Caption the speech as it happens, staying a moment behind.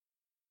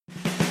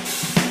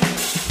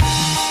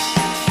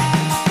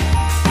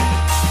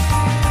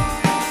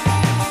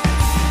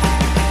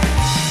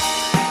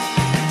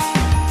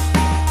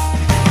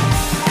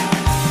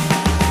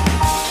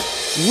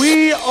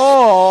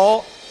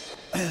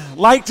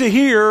like to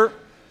hear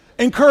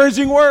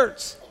encouraging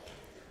words.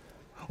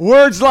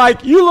 Words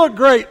like, you look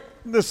great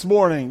this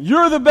morning.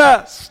 You're the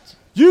best.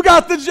 You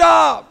got the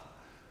job.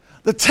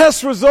 The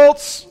test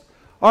results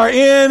are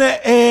in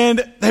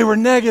and they were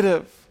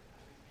negative.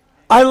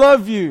 I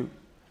love you.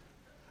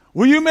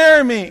 Will you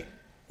marry me?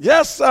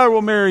 Yes, I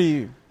will marry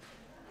you.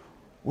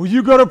 Will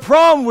you go to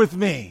prom with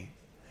me?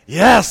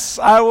 Yes,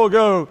 I will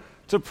go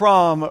to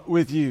prom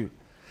with you.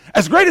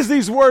 As great as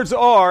these words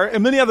are,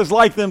 and many others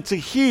like them to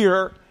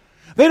hear,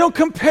 they don't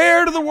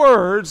compare to the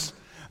words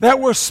that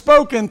were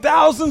spoken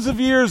thousands of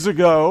years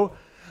ago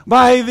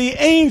by the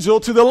angel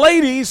to the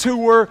ladies who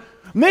were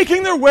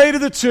making their way to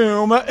the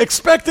tomb,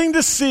 expecting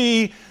to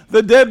see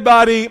the dead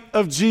body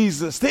of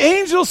Jesus. The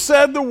angel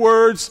said the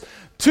words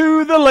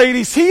to the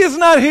ladies, he is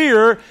not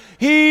here,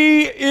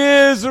 he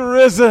is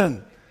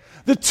risen.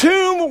 The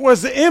tomb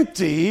was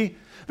empty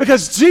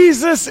because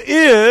Jesus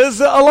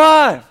is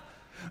alive.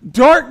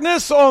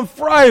 Darkness on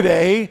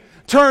Friday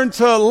turned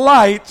to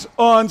light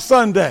on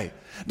Sunday.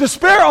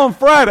 Despair on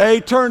Friday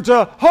turned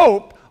to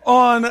hope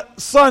on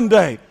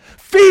Sunday.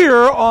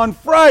 Fear on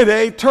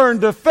Friday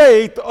turned to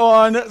faith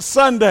on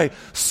Sunday.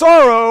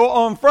 Sorrow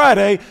on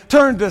Friday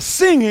turned to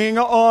singing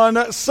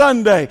on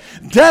Sunday.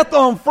 Death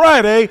on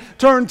Friday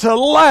turned to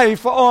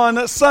life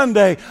on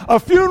Sunday. A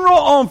funeral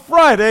on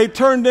Friday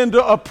turned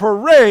into a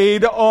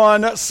parade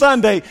on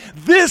Sunday.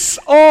 This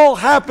all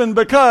happened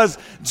because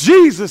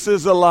Jesus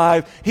is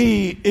alive.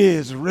 He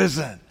is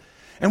risen.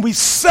 And we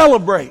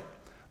celebrate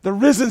the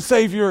risen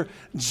Savior,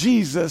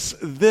 Jesus,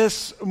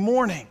 this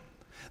morning.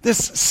 This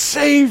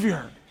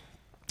Savior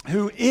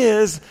who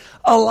is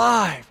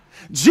alive.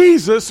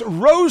 Jesus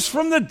rose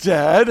from the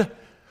dead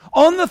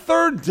on the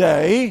third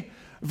day,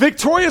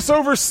 victorious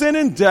over sin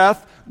and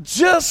death,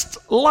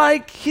 just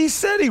like he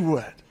said he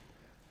would.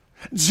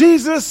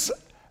 Jesus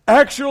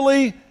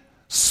actually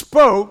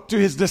spoke to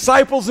his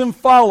disciples and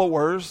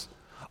followers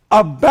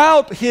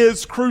about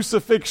his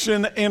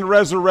crucifixion and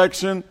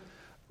resurrection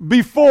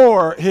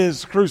before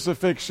his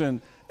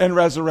crucifixion and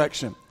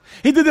resurrection.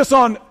 He did this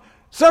on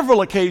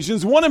several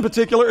occasions. One in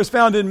particular is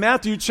found in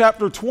Matthew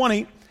chapter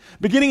 20,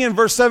 beginning in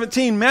verse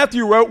 17.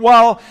 Matthew wrote,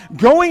 while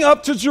going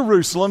up to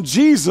Jerusalem,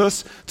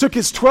 Jesus took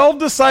his 12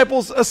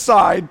 disciples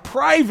aside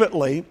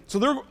privately. So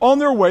they're on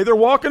their way. They're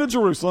walking to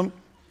Jerusalem.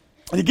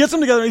 And he gets them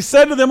together and he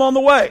said to them on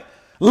the way,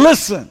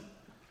 listen,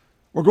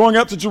 we're going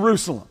up to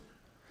Jerusalem.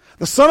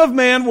 The Son of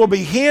Man will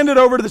be handed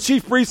over to the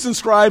chief priests and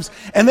scribes,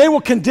 and they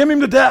will condemn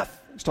him to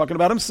death. He's talking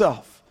about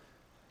himself.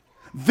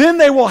 Then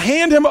they will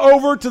hand him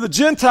over to the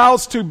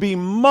Gentiles to be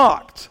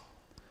mocked,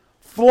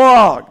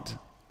 flogged,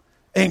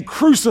 and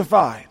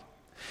crucified.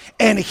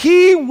 And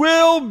he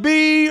will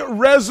be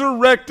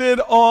resurrected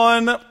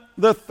on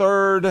the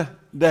third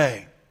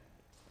day.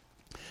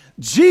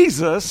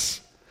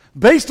 Jesus,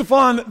 based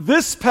upon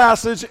this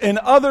passage and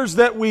others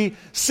that we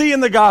see in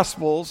the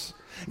Gospels,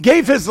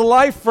 gave his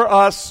life for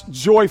us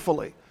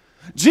joyfully.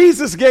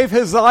 Jesus gave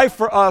his life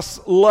for us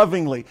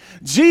lovingly.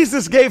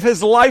 Jesus gave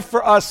his life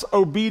for us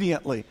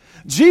obediently.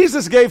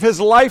 Jesus gave his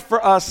life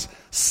for us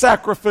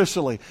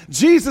sacrificially.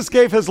 Jesus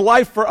gave his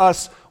life for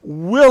us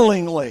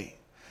willingly.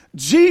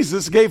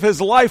 Jesus gave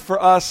his life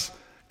for us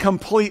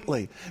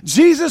completely.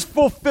 Jesus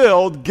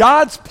fulfilled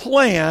God's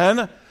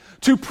plan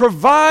to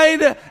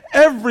provide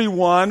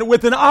everyone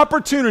with an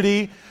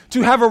opportunity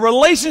to have a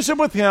relationship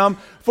with him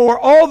for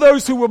all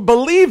those who will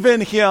believe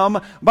in him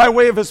by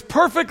way of his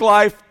perfect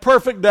life,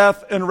 perfect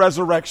death, and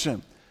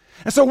resurrection.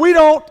 And so we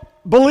don't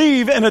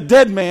believe in a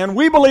dead man.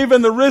 We believe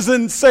in the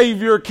risen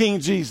Savior, King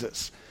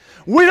Jesus.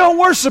 We don't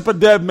worship a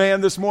dead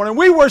man this morning.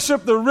 We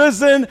worship the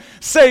risen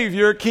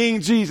Savior,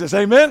 King Jesus.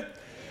 Amen?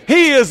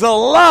 He is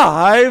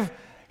alive.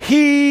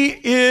 He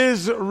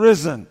is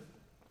risen.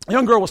 A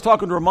young girl was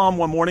talking to her mom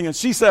one morning, and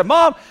she said,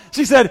 Mom,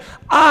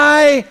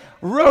 I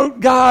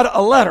wrote God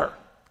a letter,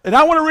 and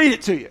I want to read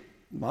it to you.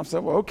 Mom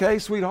said, well, okay,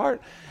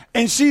 sweetheart.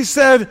 And she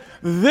said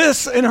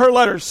this in her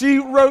letter. She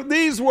wrote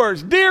these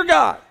words, Dear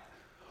God,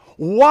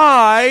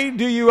 why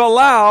do you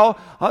allow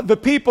the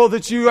people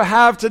that you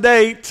have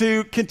today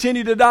to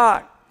continue to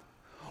die?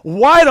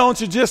 Why don't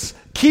you just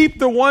keep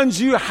the ones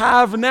you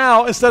have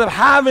now instead of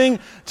having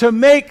to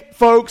make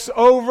folks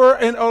over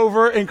and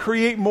over and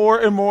create more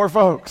and more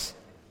folks?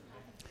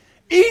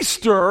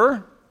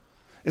 Easter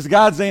is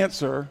God's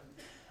answer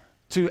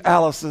to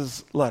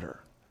Alice's letter.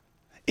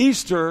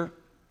 Easter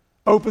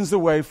opens the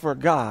way for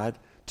God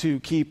to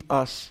keep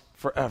us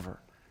forever.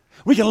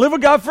 We can live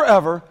with God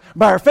forever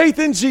by our faith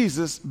in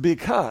Jesus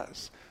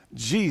because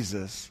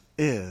Jesus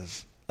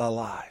is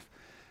alive.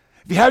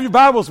 If you have your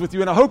Bibles with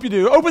you, and I hope you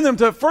do, open them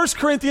to 1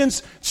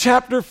 Corinthians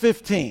chapter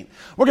 15.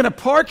 We're going to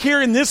park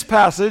here in this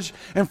passage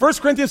in 1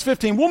 Corinthians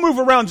 15. We'll move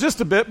around just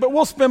a bit, but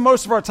we'll spend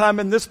most of our time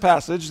in this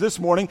passage this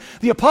morning.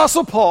 The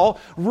Apostle Paul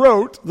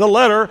wrote the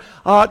letter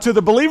to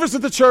the believers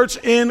of the church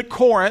in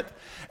Corinth,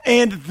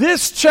 and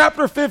this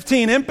chapter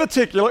 15 in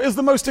particular is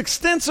the most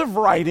extensive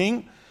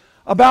writing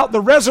about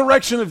the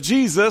resurrection of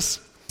Jesus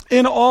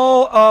in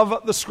all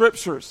of the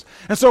scriptures.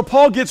 And so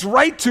Paul gets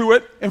right to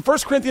it in 1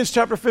 Corinthians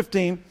chapter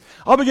 15.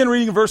 I'll begin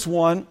reading verse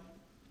 1.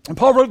 And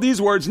Paul wrote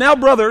these words, "Now,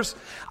 brothers,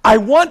 I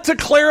want to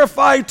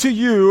clarify to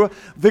you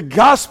the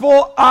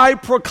gospel I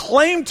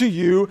proclaimed to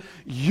you,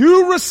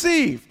 you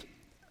received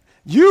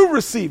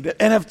it,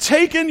 and have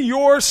taken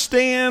your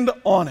stand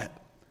on it.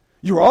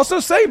 You were also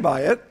saved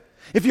by it,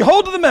 if you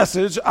hold to the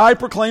message I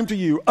proclaimed to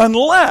you,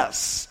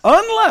 unless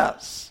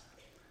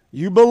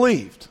you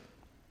believed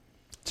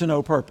to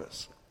no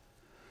purpose."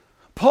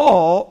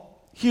 Paul,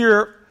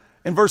 here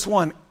in verse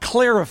 1,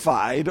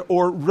 clarified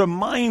or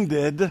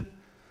reminded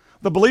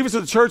the believers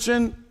of the church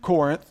in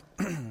Corinth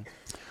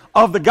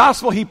of the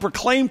gospel he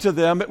proclaimed to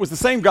them. It was the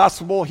same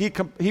gospel he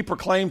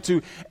proclaimed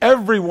to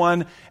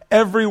everyone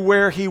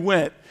everywhere he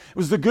went. It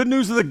was the good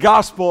news of the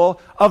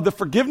gospel of the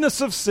forgiveness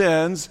of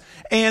sins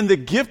and the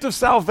gift of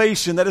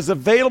salvation that is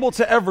available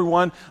to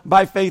everyone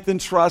by faith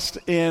and trust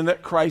in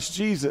Christ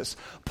Jesus.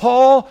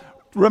 Paul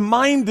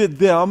reminded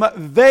them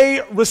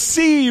they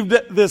received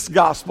this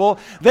gospel.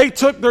 They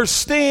took their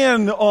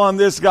stand on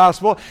this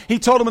gospel. He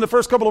told them in the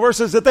first couple of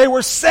verses that they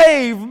were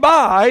saved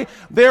by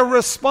their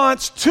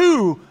response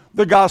to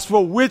the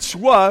gospel, which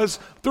was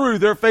through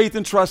their faith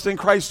and trust in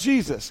Christ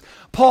Jesus.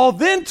 Paul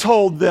then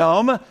told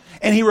them,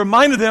 and he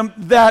reminded them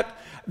that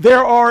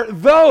there are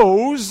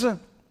those,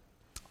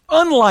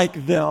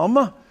 unlike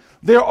them,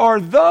 there are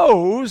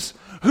those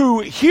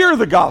who hear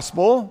the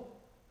gospel,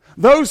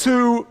 those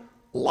who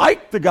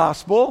like the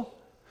gospel.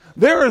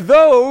 There are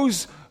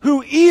those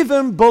who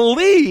even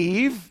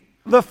believe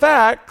the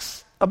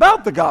facts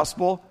about the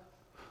gospel,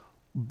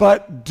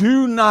 but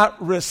do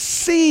not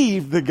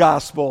receive the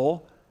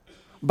gospel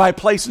by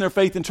placing their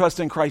faith and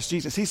trust in Christ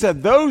Jesus. He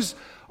said those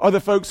are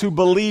the folks who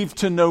believe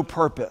to no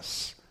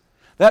purpose.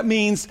 That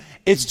means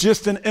it's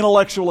just an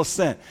intellectual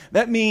assent.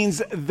 That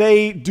means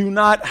they do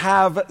not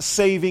have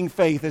saving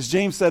faith. As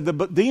James said, the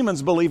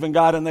demons believe in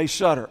God and they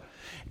shudder.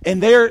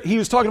 And there he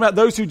was talking about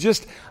those who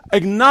just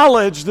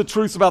acknowledge the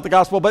truths about the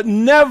gospel, but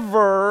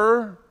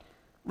never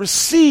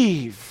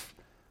receive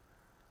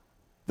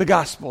the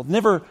gospel,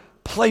 never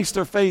place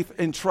their faith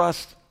and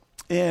trust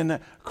in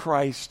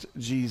Christ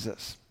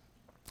Jesus.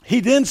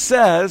 He then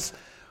says,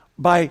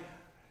 by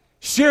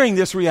sharing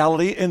this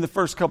reality in the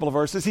first couple of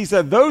verses, he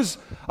said, those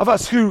of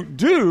us who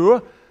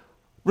do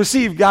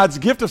receive God's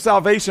gift of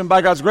salvation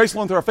by God's grace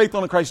alone through our faith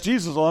alone in Christ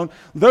Jesus alone,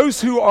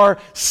 those who are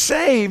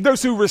saved,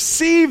 those who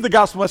receive the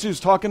gospel message, he's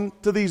talking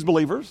to these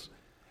believers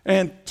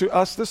and to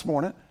us this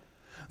morning,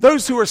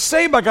 those who are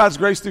saved by God's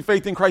grace through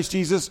faith in Christ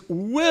Jesus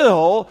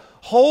will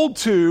hold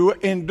to,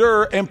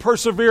 endure, and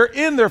persevere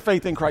in their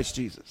faith in Christ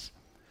Jesus.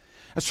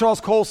 As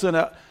Charles Colson,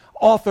 an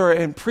author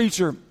and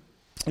preacher,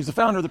 he's the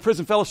founder of the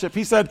Prison Fellowship,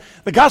 he said,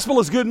 the gospel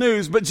is good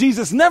news, but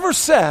Jesus never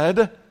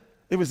said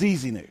it was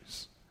easy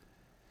news.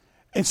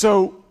 And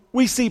so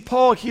we see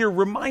Paul here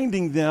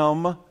reminding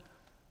them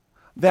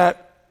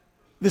that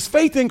this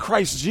faith in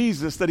Christ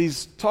Jesus that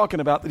he's talking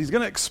about, that he's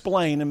going to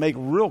explain and make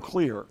real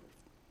clear,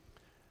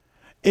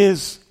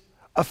 is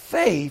a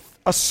faith,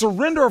 a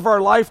surrender of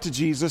our life to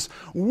Jesus,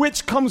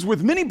 which comes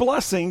with many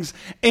blessings,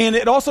 and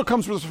it also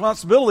comes with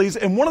responsibilities.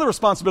 And one of the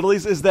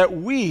responsibilities is that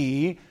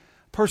we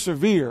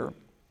persevere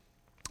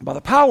by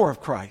the power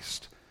of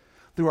Christ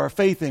through our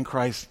faith in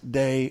Christ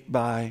day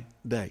by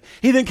day.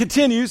 He then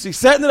continues, he's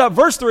setting it up,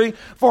 verse 3,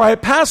 "For I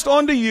have passed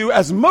on to you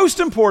as most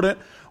important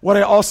what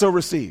I also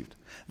received,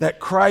 that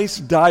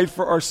Christ died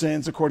for our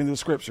sins according to the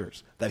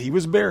Scriptures, that he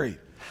was buried,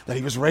 that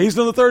he was raised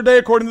on the third day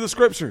according to the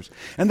Scriptures,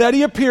 and that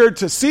he appeared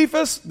to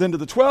Cephas, then to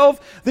the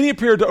 12, then he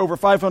appeared to over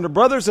 500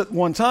 brothers at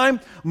one time,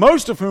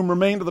 most of whom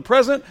remain to the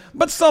present,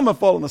 but some have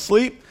fallen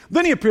asleep.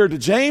 Then he appeared to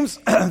James,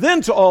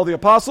 then to all the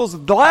apostles.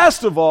 The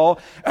last of all,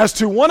 as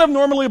to one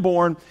abnormally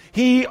born,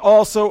 he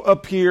also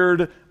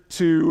appeared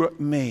to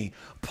me."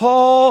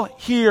 Paul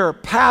here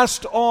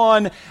passed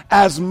on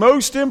as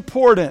most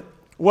important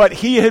what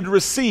he had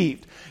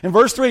received. In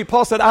verse 3,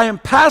 Paul said, "I am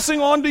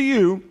passing on to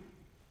you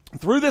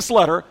through this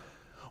letter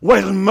what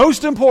is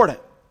most important.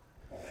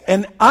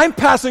 And I'm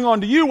passing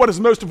on to you what is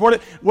most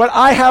important, what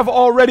I have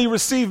already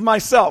received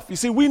myself." You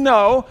see, we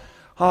know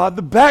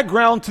the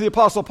background to the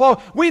Apostle Paul.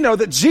 We know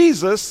that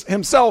Jesus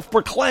himself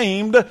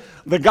proclaimed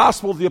the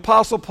gospel to the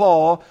Apostle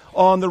Paul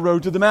on the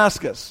road to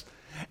Damascus.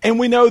 And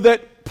we know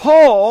that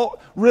Paul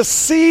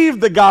received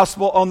the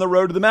gospel on the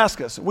road to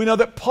Damascus. We know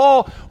that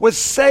Paul was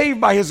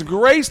saved by his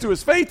grace through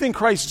his faith in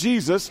Christ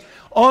Jesus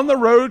on the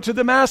road to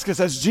Damascus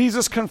as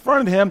Jesus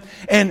confronted him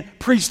and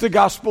preached the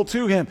gospel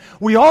to him.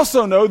 We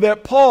also know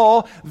that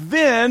Paul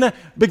then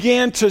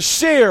began to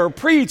share,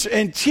 preach,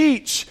 and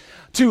teach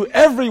to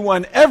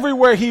everyone,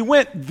 everywhere he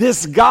went,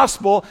 this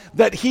gospel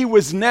that he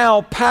was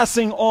now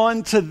passing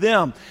on to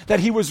them, that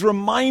he was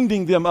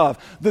reminding them of,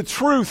 the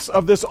truths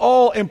of this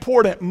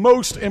all-important,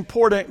 most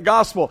important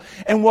gospel.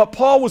 And what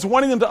Paul was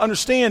wanting them to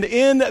understand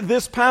in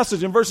this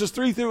passage, in verses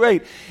 3 through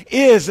 8,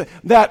 is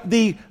that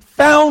the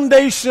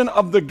foundation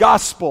of the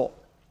gospel,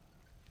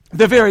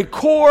 the very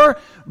core,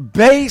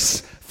 base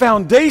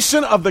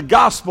foundation of the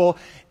gospel,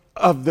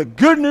 of the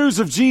good news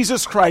of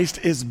Jesus Christ,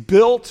 is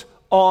built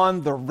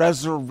on the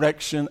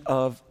resurrection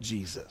of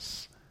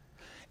Jesus.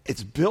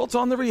 It's built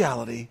on the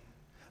reality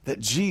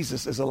that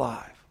Jesus is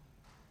alive.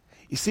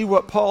 You see,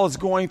 what Paul is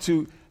going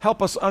to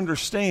help us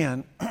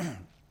understand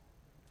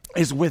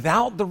is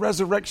without the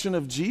resurrection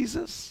of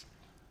Jesus,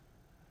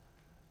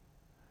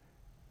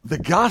 the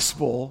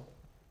gospel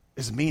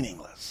is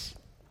meaningless.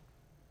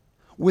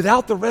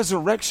 Without the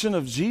resurrection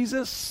of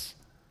Jesus,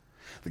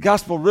 the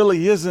gospel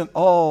really isn't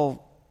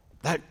all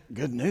that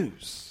good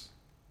news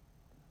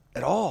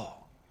at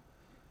all.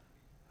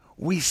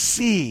 We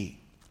see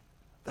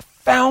the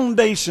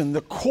foundation,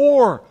 the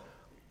core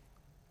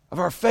of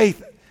our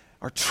faith,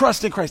 our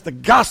trust in Christ, the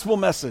gospel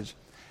message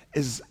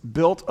is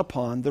built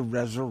upon the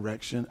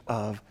resurrection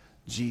of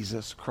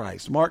Jesus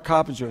Christ. Mark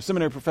Coppinger, a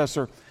seminary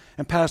professor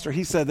and pastor,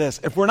 he said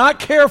this: if we're not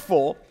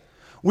careful,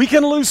 we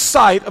can lose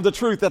sight of the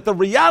truth that the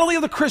reality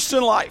of the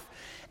Christian life,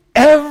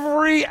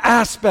 every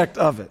aspect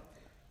of it,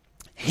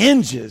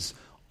 hinges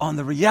on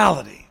the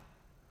reality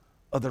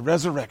of the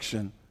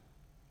resurrection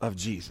of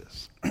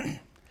Jesus.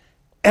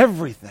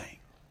 Everything,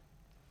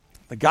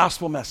 the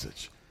gospel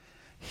message,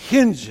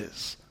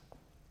 hinges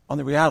on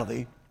the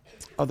reality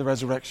of the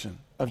resurrection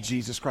of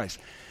Jesus Christ.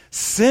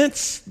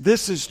 Since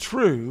this is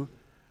true,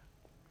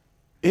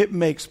 it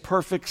makes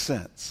perfect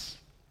sense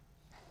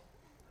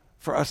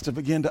for us to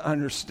begin to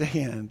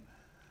understand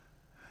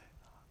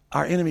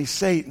our enemy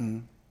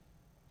Satan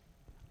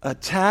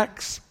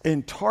attacks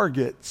and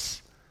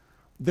targets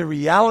the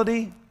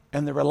reality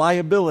and the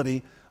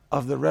reliability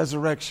of the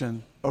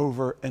resurrection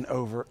over and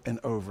over and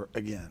over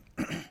again.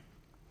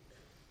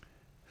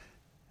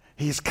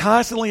 He's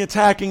constantly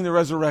attacking the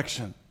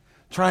resurrection,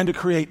 trying to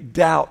create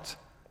doubt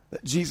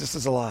that Jesus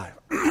is alive.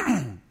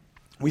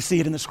 We see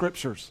it in the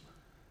scriptures,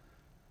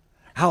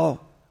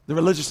 how the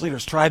religious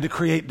leaders tried to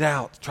create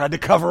doubt, tried to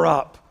cover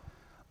up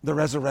the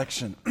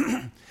resurrection.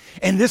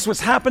 And this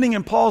was happening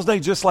in Paul's day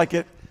just like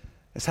it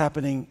is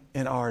happening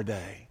in our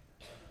day,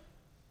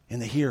 in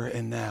the here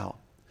and now.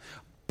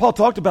 Paul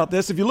talked about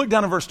this. If you look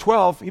down in verse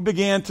 12, he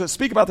began to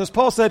speak about this.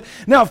 Paul said,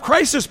 now if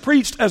Christ is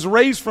preached as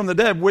raised from the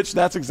dead, which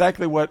that's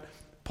exactly what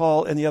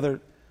Paul and the other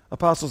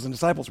apostles and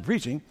disciples are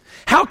preaching,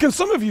 how can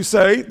some of you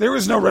say there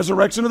is no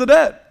resurrection of the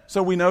dead?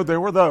 So we know there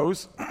were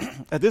those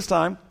at this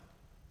time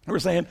who were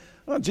saying,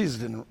 well, Jesus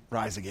didn't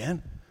rise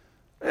again.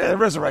 The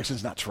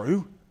resurrection's not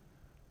true.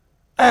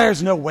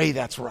 There's no way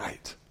that's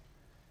right.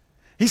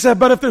 He said,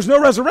 but if there's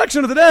no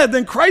resurrection of the dead,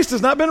 then Christ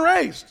has not been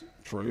raised.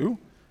 True.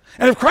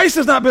 And if Christ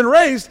has not been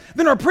raised,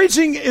 then our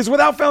preaching is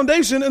without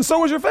foundation, and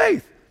so is your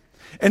faith.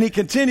 And he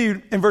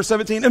continued in verse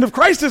 17, and if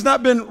Christ has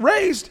not been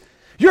raised,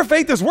 your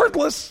faith is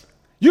worthless.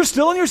 You're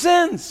still in your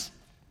sins.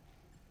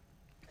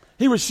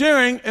 He was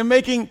sharing and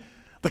making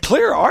the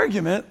clear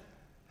argument,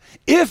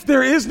 if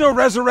there is no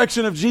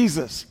resurrection of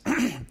Jesus,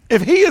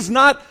 if he is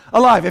not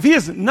alive, if he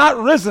is not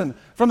risen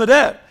from the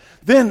dead,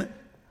 then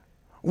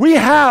we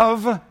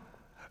have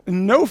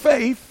no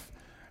faith,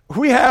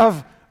 we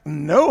have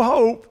no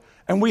hope,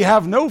 and we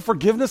have no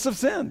forgiveness of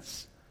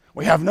sins.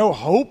 We have no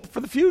hope for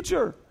the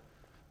future.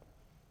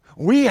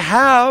 We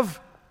have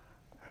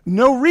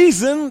no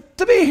reason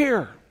to be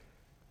here.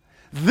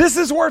 This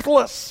is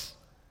worthless.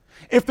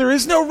 If there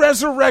is no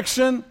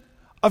resurrection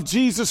of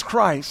Jesus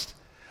Christ,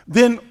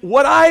 then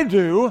what I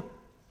do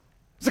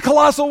is a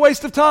colossal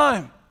waste of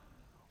time.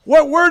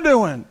 What we're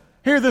doing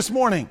here this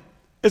morning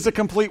is a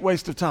complete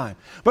waste of time.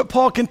 But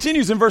Paul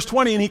continues in verse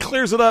 20 and he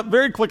clears it up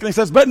very quickly. He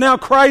says, but now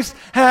Christ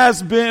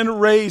has been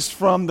raised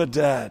from the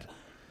dead.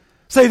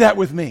 Say that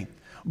with me.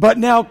 But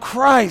now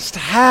Christ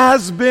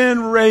has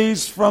been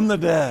raised from the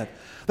dead.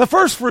 The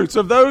first fruits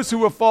of those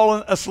who have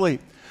fallen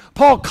asleep.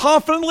 Paul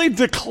confidently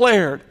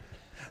declared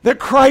that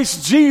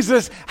Christ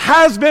Jesus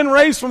has been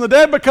raised from the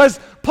dead because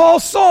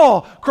Paul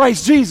saw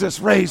Christ Jesus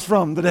raised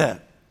from the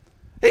dead.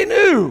 He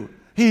knew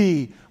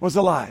he was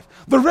alive.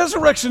 The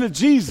resurrection of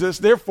Jesus,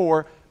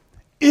 therefore,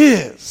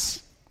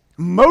 is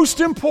most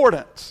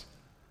important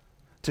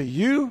to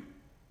you,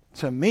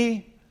 to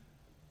me,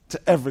 to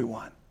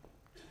everyone.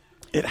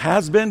 It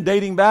has been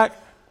dating back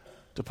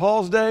to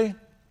Paul's day.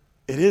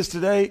 It is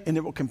today, and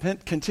it will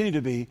continue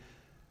to be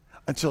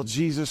until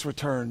Jesus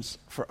returns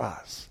for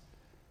us.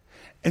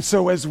 And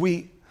so as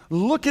we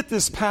look at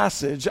this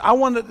passage, I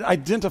want to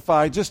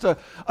identify just a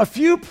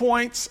few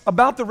points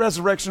about the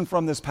resurrection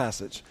from this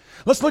passage.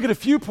 Let's look at a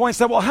few points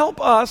that will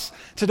help us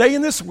today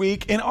and this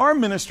week in our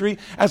ministry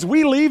as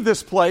we leave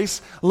this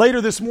place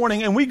later this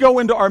morning and we go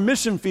into our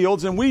mission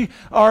fields and we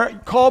are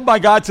called by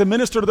God to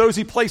minister to those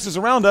he places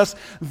around us.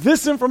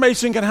 This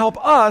information can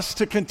help us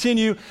to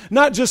continue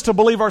not just to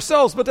believe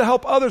ourselves, but to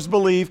help others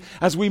believe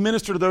as we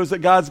minister to those that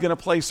God's going to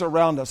place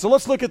around us. So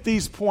let's look at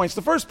these points.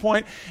 The first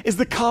point is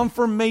the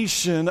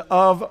confirmation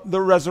of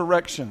the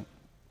resurrection.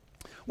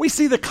 We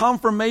see the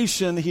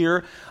confirmation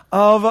here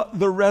of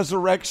the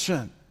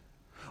resurrection.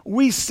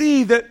 We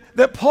see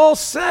that Paul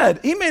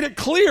said, he made it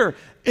clear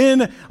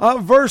in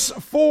verse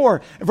 3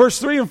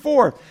 and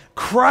 4,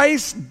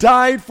 Christ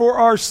died for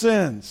our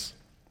sins,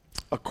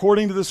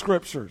 according to the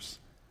scriptures,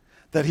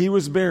 that he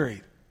was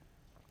buried,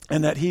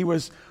 and that he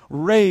was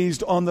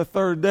raised on the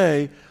third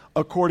day,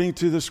 according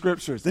to the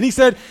scriptures. Then he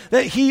said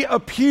that he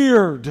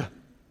appeared.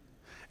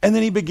 And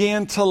then he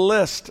began to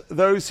list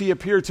those he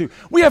appeared to.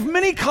 We have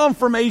many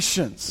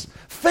confirmations.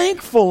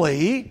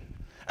 Thankfully,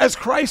 as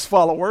Christ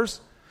followers,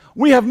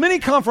 we have many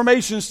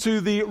confirmations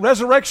to the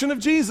resurrection of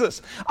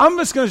Jesus. I'm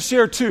just going to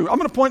share two. I'm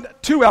going to point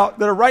two out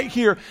that are right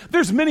here.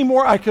 There's many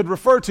more I could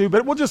refer to,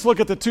 but we'll just look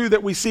at the two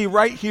that we see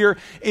right here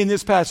in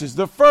this passage.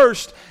 The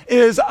first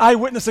is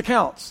eyewitness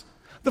accounts.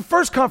 The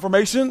first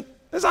confirmation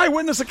is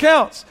eyewitness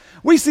accounts.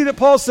 We see that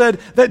Paul said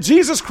that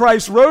Jesus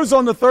Christ rose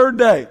on the third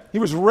day. He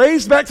was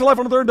raised back to life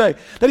on the third day.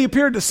 That he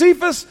appeared to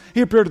Cephas, he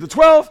appeared to the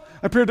 12,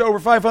 appeared to over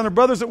 500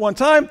 brothers at one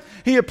time.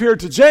 He appeared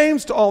to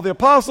James, to all the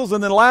apostles,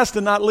 and then last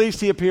and not least,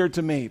 he appeared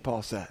to me,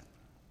 Paul said.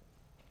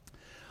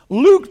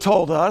 Luke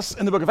told us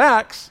in the book of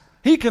Acts,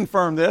 he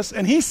confirmed this,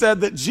 and he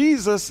said that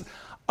Jesus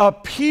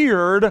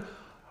appeared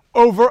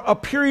over a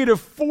period of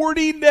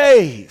 40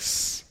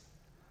 days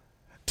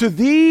to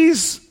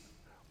these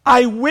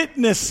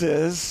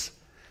eyewitnesses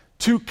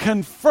to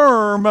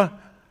confirm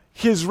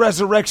his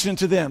resurrection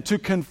to them, to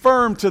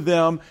confirm to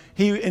them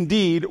he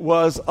indeed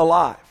was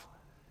alive.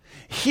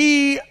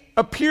 He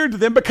appeared to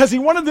them because he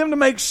wanted them to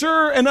make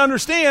sure and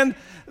understand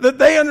that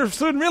they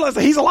understood and realized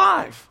that he's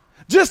alive.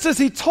 Just as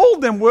he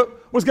told them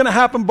what was going to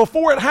happen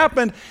before it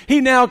happened,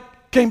 he now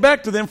came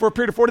back to them for a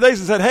period of 40 days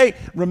and said, hey,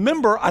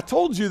 remember, I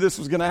told you this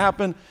was going to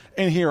happen,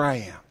 and here I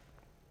am.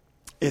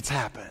 It's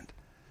happened.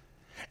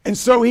 And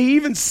so he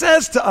even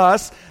says to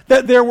us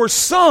that there were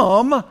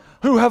some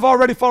who have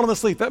already fallen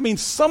asleep. That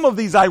means some of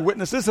these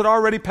eyewitnesses had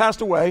already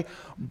passed away,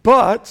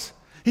 but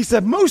he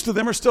said most of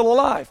them are still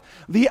alive.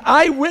 The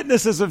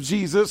eyewitnesses of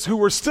Jesus who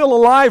were still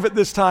alive at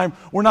this time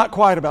were not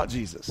quiet about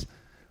Jesus.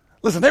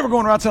 Listen, they were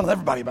going around telling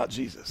everybody about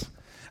Jesus.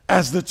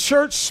 As the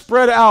church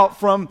spread out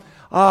from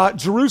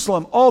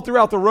Jerusalem all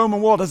throughout the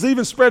Roman world, as it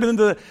even spread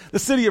into the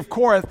city of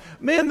Corinth,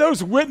 man,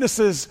 those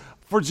witnesses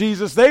for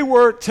Jesus, they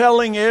were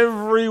telling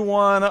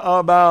everyone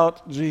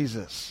about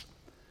Jesus.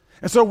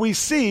 And so we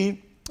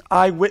see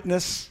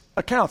eyewitness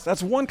accounts.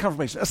 That's one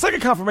confirmation. A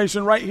second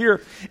confirmation right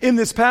here in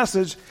this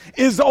passage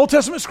is the Old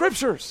Testament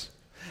scriptures.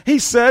 He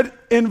said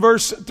in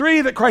verse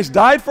 3 that Christ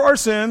died for our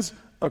sins,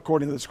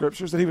 according to the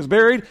scriptures, that he was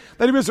buried,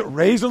 that he was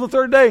raised on the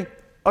third day,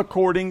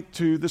 according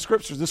to the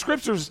scriptures. The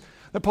scriptures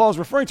that Paul is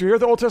referring to here are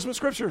the Old Testament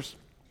scriptures.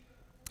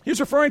 He's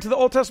referring to the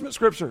Old Testament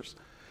scriptures.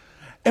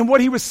 And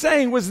what he was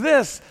saying was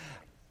this: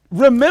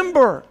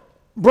 remember,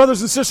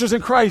 brothers and sisters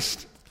in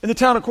Christ in the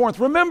town of Corinth,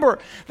 remember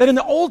that in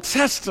the Old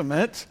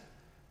Testament,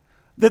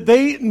 that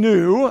they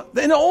knew,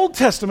 in the Old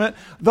Testament,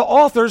 the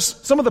authors,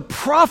 some of the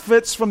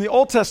prophets from the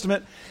Old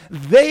Testament,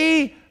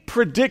 they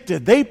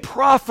predicted, they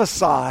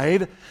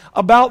prophesied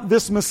about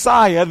this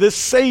Messiah, this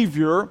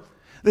Savior,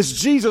 this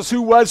Jesus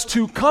who was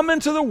to come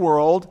into the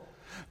world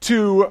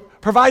to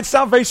provide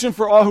salvation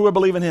for all who would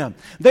believe in him.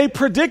 They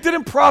predicted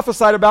and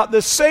prophesied about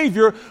this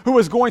Savior who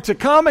was going to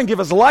come and give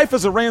his life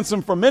as a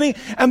ransom for many,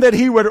 and that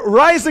he would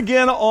rise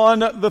again on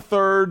the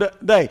third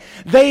day.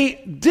 They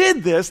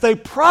did this. They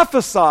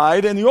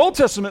prophesied in the Old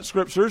Testament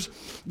scriptures.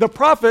 The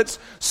prophets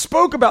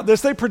spoke about this.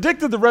 They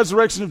predicted the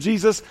resurrection of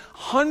Jesus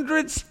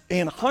hundreds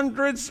and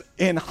hundreds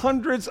and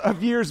hundreds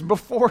of years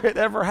before it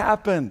ever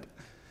happened.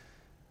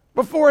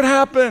 Before it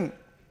happened.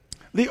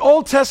 The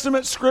Old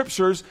Testament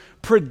scriptures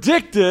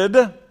predicted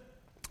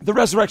the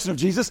resurrection of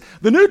Jesus.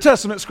 The New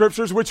Testament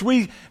scriptures, which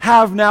we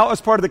have now as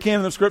part of the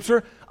canon of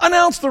Scripture,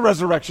 announce the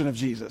resurrection of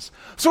Jesus.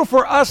 So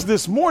for us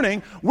this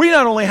morning, we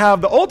not only have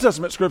the Old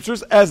Testament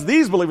scriptures, as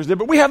these believers did,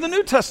 but we have the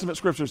New Testament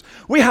scriptures.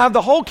 We have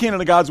the whole canon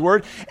of God's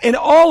Word, and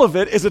all of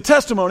it is a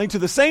testimony to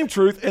the same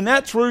truth, and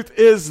that truth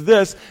is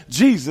this: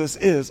 Jesus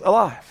is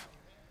alive.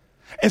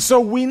 And so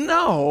we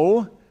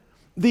know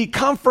the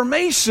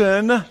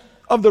confirmation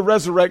of the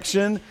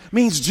resurrection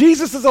means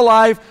Jesus is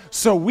alive,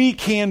 so we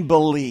can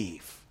believe.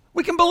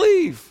 We can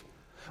believe.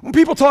 When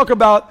people talk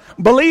about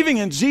believing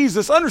in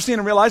Jesus, understand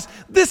and realize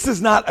this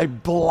is not a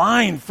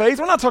blind faith.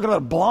 We're not talking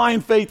about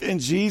blind faith in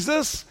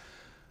Jesus.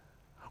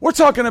 We're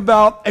talking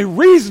about a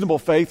reasonable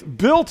faith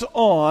built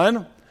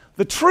on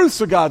the truths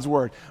of God's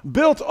Word,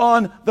 built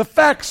on the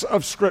facts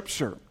of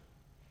Scripture.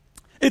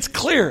 It's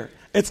clear.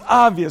 It's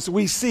obvious.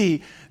 We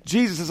see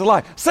Jesus is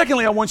alive.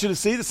 Secondly, I want you to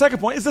see, the second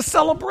point is the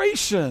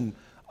celebration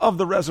of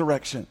the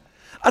resurrection.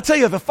 I tell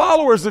you, the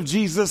followers of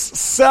Jesus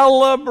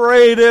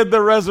celebrated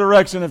the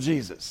resurrection of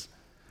Jesus.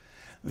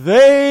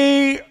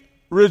 They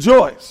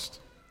rejoiced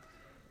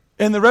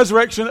in the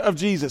resurrection of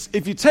Jesus.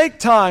 If you take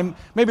time,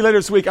 maybe later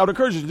this week, I would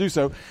encourage you to do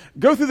so.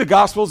 Go through the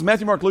Gospels,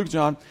 Matthew, Mark, Luke,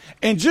 John,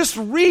 and just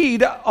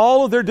read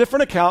all of their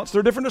different accounts,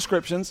 their different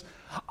descriptions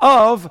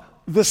of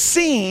the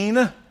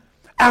scene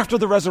after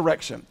the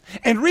resurrection.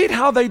 And read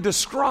how they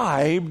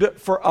described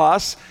for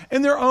us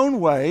in their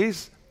own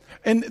ways.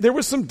 And there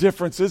were some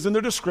differences in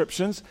their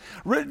descriptions.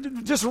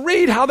 Just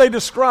read how they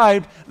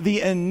described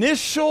the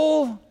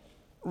initial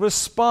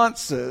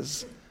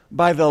responses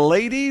by the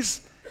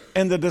ladies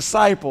and the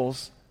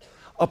disciples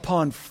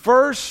upon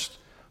first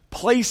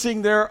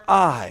placing their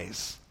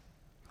eyes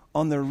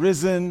on the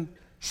risen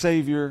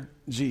Savior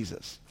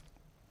Jesus.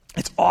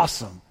 It's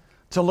awesome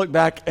to look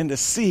back and to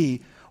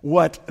see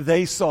what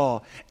they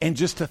saw and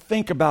just to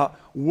think about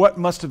what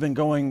must have been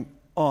going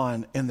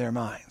on in their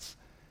minds.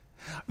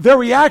 Their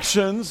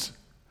reactions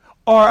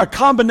are a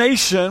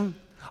combination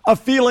of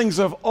feelings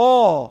of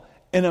awe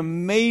and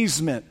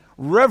amazement,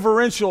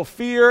 reverential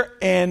fear,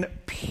 and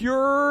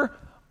pure,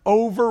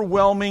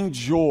 overwhelming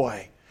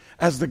joy,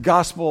 as the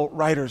gospel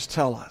writers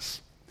tell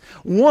us.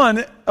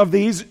 One of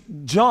these,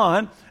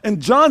 John, in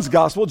John's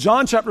gospel,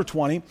 John chapter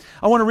 20,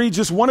 I want to read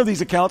just one of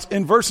these accounts.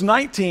 In verse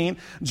 19,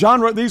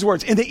 John wrote these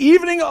words, "In the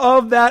evening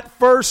of that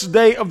first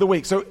day of the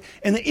week," so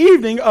in the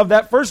evening of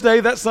that first day,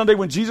 that Sunday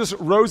when Jesus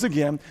rose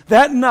again,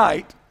 that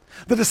night,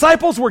 the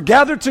disciples were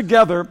gathered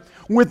together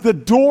with the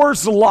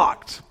doors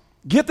locked.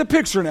 Get the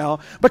picture now,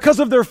 because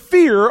of their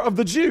fear of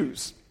the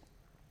Jews.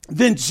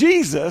 Then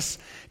Jesus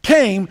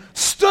came,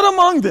 stood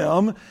among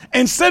them,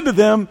 and said to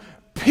them,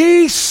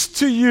 "Peace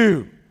to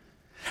you."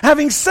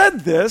 Having said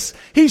this,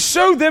 he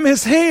showed them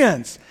his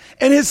hands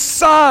and his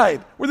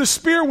side where the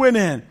spear went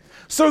in.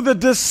 So the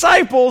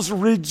disciples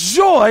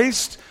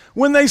rejoiced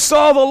when they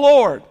saw the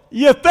Lord.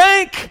 You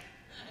think?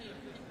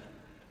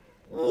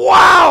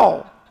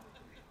 Wow!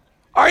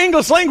 Our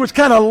English language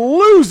kind of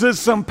loses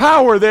some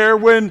power there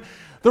when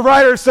the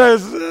writer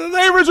says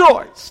they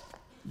rejoiced.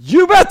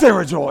 You bet they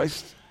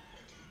rejoiced.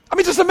 I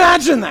mean, just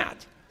imagine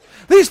that.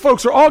 These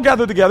folks are all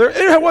gathered together.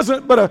 It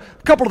wasn't but a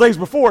couple of days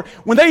before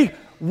when they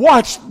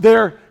watched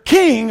their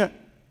king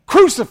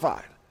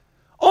crucified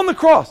on the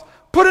cross,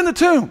 put in the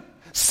tomb,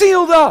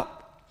 sealed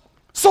up,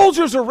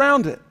 soldiers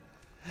around it.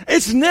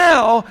 It's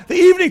now the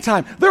evening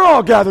time. They're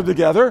all gathered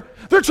together.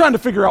 They're trying to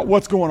figure out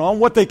what's going on,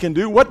 what they can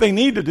do, what they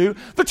need to do.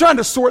 They're trying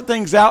to sort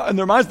things out in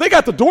their minds. They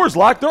got the doors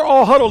locked. They're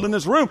all huddled in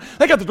this room.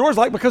 They got the doors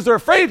locked because they're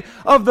afraid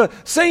of the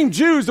same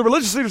Jews, the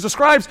religious leaders, the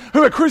scribes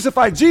who had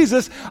crucified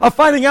Jesus, of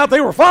finding out they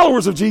were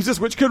followers of Jesus,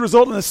 which could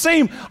result in the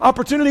same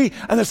opportunity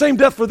and the same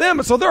death for them.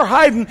 And so they're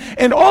hiding,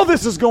 and all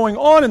this is going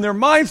on in their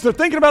minds. They're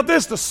thinking about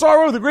this, the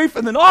sorrow, the grief,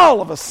 and then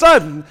all of a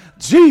sudden,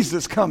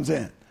 Jesus comes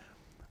in.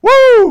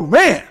 Woo,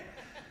 man.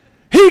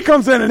 He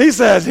comes in and he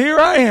says, "Here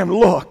I am,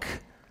 look,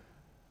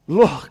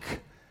 look."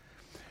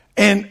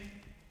 And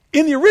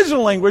in the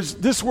original language,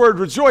 this word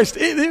rejoiced,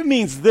 it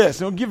means this.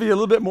 And I'll give you a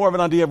little bit more of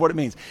an idea of what it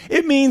means.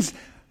 It means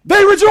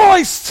they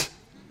rejoiced.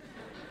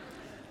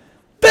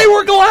 They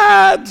were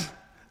glad.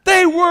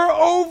 They were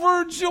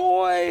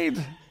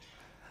overjoyed.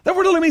 That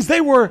word literally means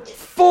they were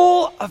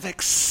full of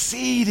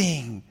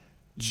exceeding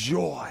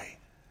joy.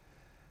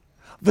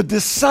 The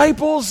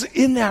disciples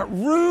in that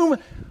room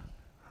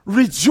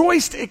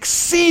rejoiced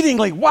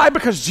exceedingly. Why?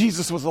 Because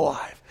Jesus was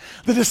alive.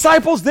 The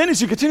disciples then,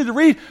 as you continue to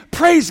read,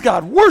 praised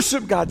God,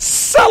 worshiped God,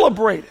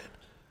 celebrated.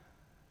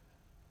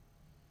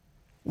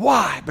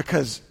 Why?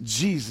 Because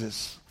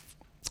Jesus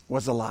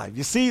was alive.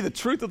 You see, the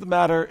truth of the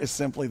matter is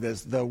simply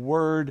this. The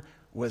word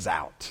was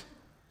out.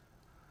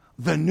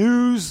 The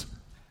news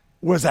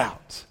was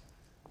out.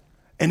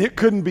 And it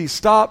couldn't be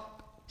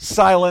stopped,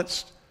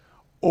 silenced,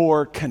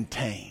 or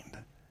contained.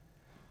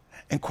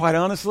 And quite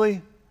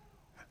honestly,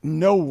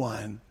 no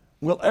one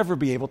will ever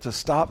be able to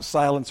stop,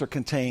 silence, or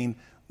contain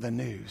the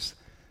news.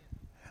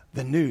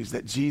 The news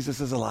that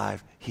Jesus is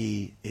alive.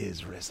 He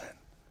is risen.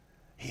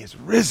 He is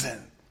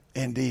risen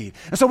indeed.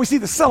 And so we see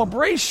the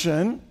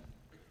celebration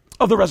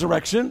of the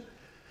resurrection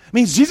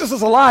means Jesus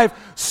is alive,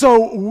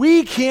 so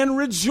we can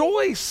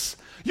rejoice.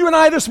 You and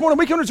I this morning,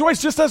 we can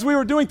rejoice just as we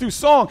were doing through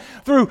song,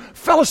 through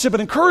fellowship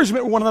and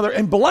encouragement with one another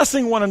and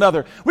blessing one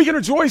another. We can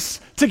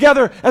rejoice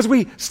together as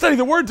we study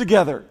the Word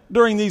together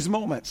during these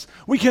moments.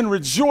 We can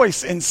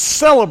rejoice and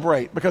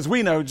celebrate because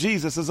we know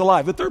Jesus is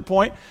alive. The third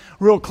point,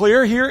 real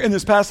clear here in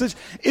this passage,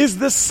 is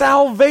the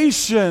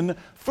salvation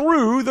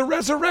through the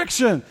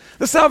resurrection.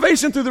 The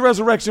salvation through the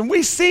resurrection.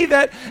 We see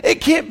that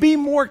it can't be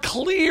more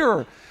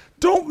clear.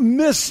 Don't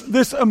miss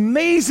this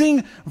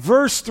amazing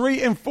verse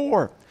 3 and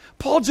 4.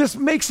 Paul just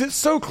makes it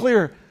so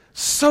clear,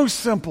 so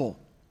simple,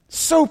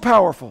 so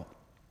powerful.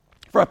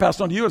 For I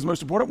passed on to you as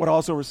most important what I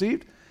also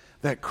received,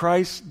 that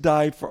Christ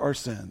died for our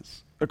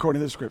sins, according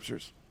to the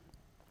Scriptures.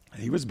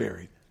 And he was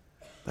buried,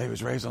 that he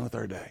was raised on the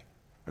third day,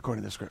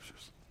 according to the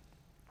Scriptures.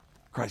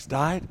 Christ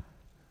died,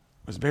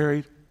 was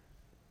buried,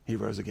 he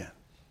rose again.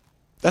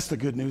 That's the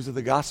good news of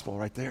the gospel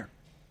right there.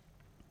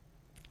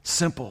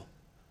 Simple,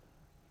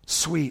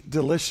 sweet,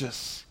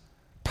 delicious,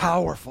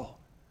 powerful,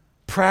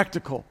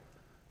 practical,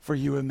 for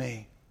you and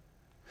me.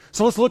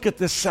 So let's look at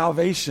this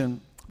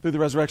salvation through the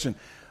resurrection.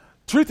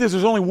 Truth is,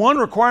 there's only one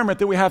requirement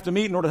that we have to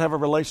meet in order to have a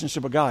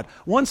relationship with God.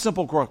 One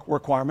simple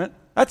requirement.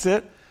 That's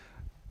it.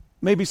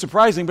 May be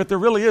surprising, but there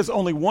really is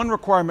only one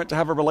requirement to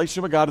have a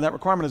relationship with God, and that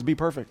requirement is be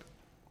perfect.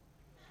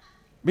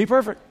 Be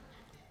perfect.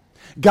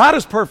 God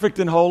is perfect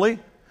and holy.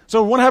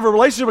 So if we want to have a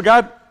relationship with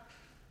God,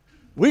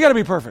 we got to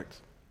be perfect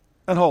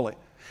and holy.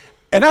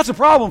 And that's a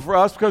problem for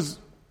us because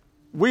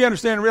we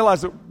understand and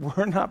realize that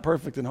we're not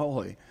perfect and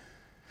holy.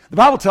 The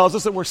Bible tells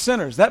us that we're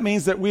sinners. That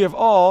means that we have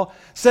all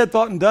said,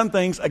 thought, and done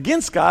things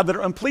against God that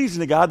are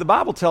unpleasing to God. The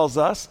Bible tells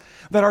us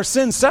that our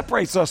sin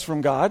separates us from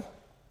God.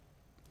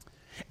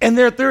 And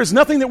there is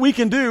nothing that we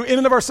can do in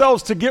and of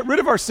ourselves to get rid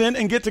of our sin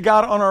and get to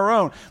God on our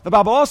own. The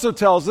Bible also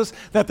tells us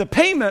that the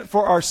payment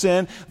for our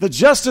sin, the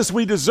justice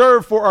we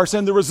deserve for our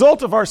sin, the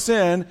result of our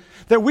sin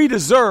that we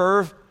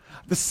deserve,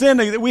 the sin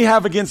that we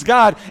have against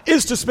God,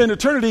 is to spend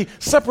eternity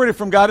separated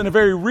from God in a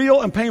very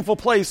real and painful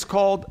place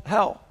called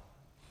hell.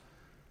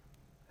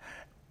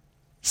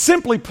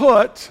 Simply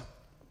put,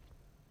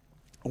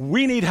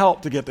 we need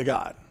help to get to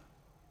God.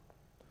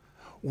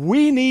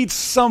 We need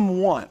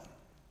someone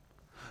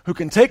who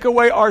can take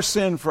away our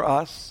sin for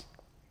us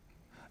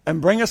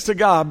and bring us to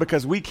God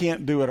because we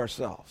can't do it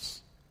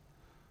ourselves.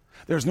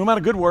 There's no amount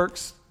of good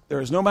works. There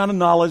is no amount of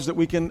knowledge that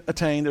we can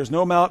attain. There's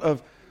no amount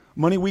of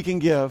money we can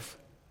give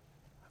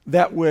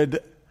that would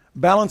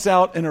balance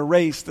out and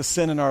erase the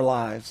sin in our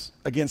lives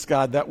against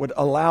God, that would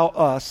allow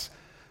us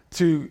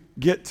to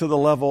get to the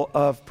level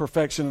of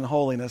perfection and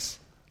holiness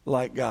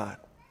like God.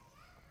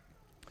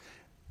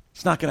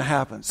 It's not going to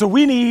happen. So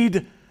we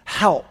need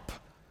help.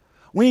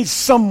 We need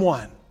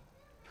someone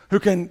who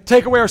can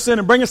take away our sin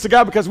and bring us to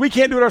God because we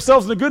can't do it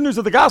ourselves. And the good news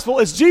of the gospel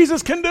is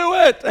Jesus can do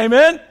it.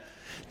 Amen?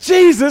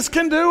 Jesus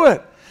can do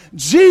it.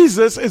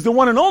 Jesus is the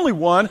one and only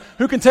one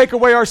who can take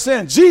away our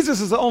sin.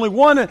 Jesus is the only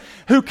one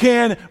who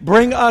can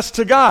bring us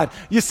to God.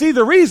 You see,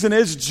 the reason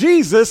is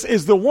Jesus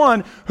is the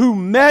one who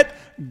met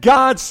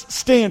God's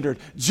standard.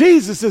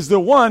 Jesus is the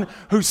one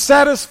who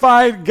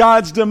satisfied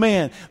God's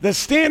demand, the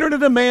standard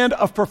and demand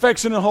of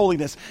perfection and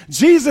holiness.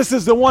 Jesus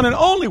is the one and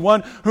only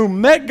one who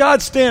met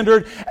God's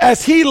standard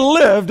as he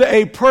lived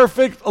a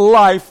perfect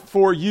life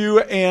for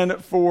you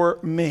and for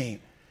me.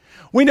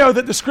 We know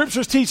that the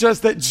scriptures teach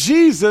us that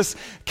Jesus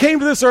came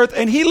to this earth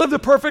and he lived a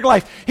perfect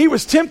life. He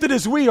was tempted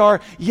as we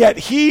are, yet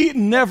he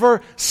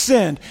never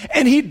sinned.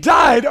 And he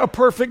died a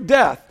perfect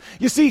death.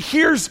 You see,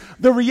 here's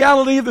the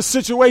reality of the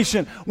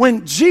situation.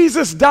 When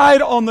Jesus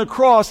died on the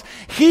cross,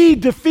 he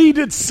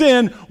defeated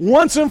sin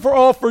once and for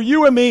all for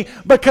you and me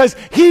because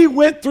he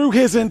went through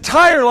his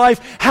entire life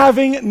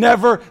having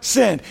never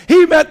sinned.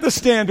 He met the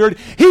standard,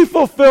 he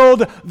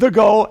fulfilled the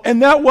goal,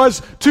 and that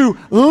was to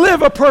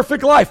live a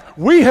perfect life.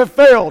 We have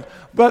failed.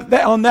 But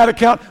on that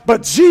account,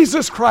 but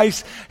Jesus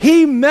Christ,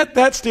 he met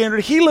that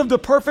standard. He lived a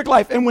perfect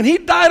life. And when he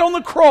died on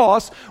the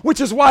cross, which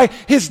is why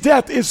his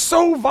death is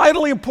so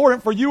vitally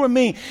important for you and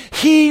me,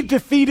 he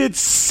defeated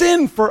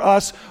sin for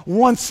us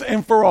once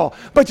and for all.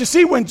 But you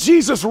see, when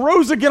Jesus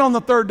rose again on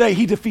the third day,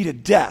 he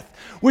defeated death,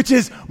 which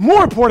is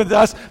more important to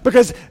us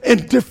because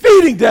in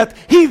defeating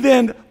death, he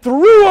then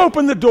threw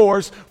open the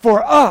doors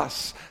for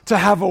us to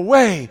have a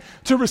way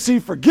to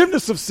receive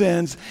forgiveness of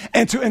sins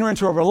and to enter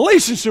into a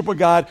relationship with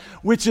God,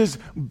 which is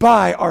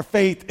by our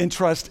faith and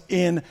trust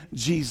in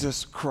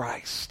Jesus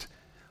Christ,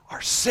 our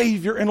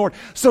Savior and Lord.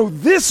 So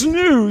this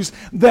news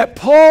that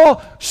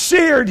Paul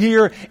shared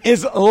here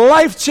is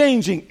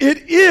life-changing.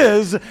 It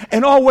is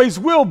and always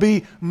will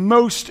be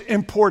most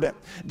important.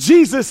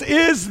 Jesus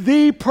is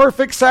the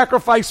perfect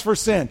sacrifice for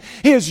sin.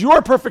 He is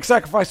your perfect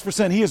sacrifice for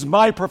sin. He is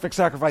my perfect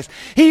sacrifice.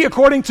 He,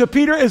 according to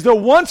Peter, is the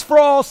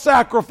once-for-all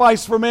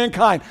sacrifice for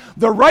mankind.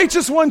 The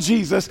righteous one,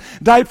 Jesus,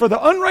 died for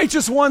the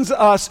unrighteous ones,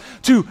 us,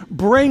 to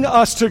bring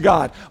us to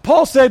God.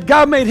 Paul said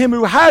God made him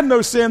who had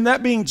no sin,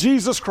 that being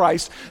Jesus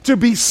Christ, to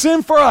be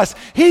sin for us.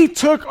 He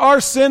took our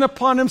sin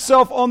upon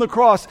himself on the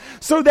cross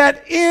so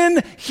that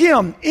in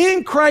him,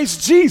 in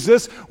Christ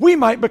Jesus, we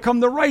might become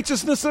the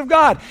righteousness of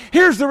God.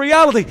 Here's the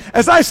reality.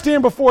 As I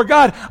stand before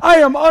God, I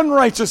am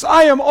unrighteous,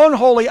 I am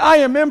unholy, I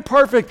am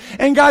imperfect,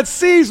 and God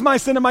sees my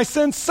sin, and my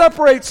sin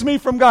separates me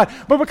from God.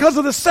 But because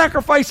of the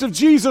sacrifice of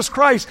Jesus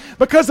Christ,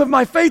 because of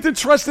my faith and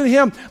trust in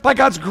him, by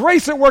God's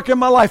grace at work in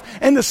my life,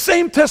 and the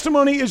same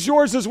testimony is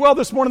yours as well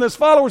this morning as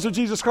followers of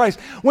Jesus Christ.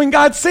 When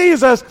God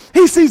sees us,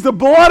 he sees the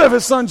blood of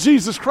his son,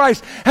 Jesus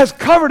Christ, has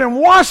covered and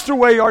washed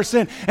away our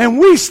sin, and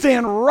we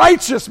stand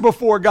righteous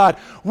before God.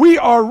 We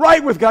are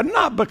right with God,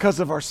 not because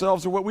of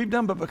ourselves or what we've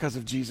done, but because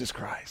of Jesus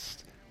Christ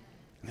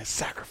and his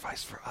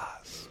sacrifice for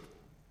us.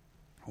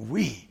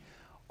 We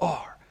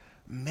are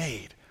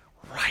made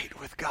right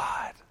with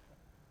God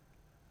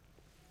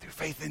through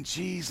faith in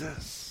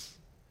Jesus.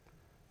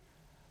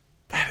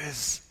 That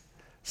is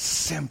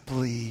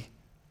simply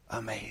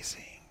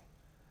amazing.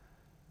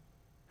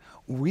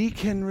 We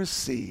can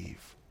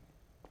receive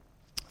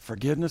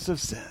forgiveness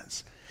of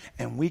sins,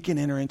 and we can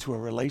enter into a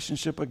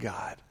relationship with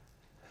God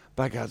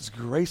by God's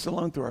grace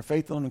alone, through our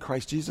faith alone in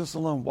Christ Jesus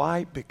alone.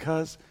 Why?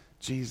 Because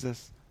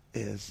Jesus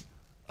is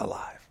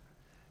alive.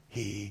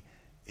 He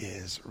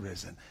is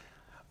risen.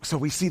 So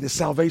we see the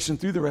salvation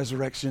through the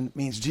resurrection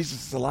means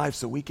Jesus is alive,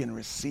 so we can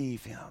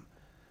receive him.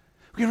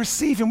 We can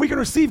receive him. We can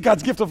receive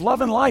God's gift of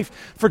love and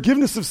life,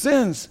 forgiveness of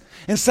sins,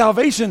 and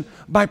salvation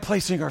by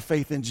placing our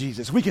faith in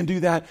Jesus. We can do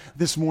that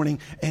this morning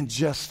in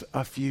just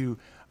a few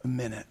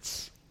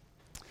minutes.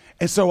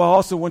 And so I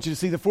also want you to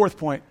see the fourth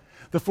point.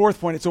 The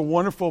fourth point, it's a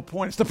wonderful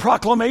point. It's the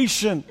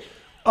proclamation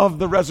of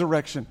the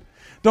resurrection.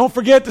 Don't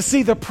forget to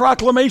see the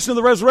proclamation of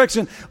the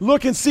resurrection.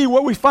 Look and see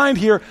what we find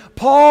here.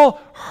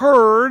 Paul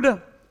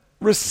heard,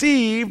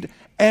 received,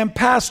 and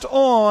passed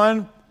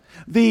on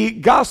the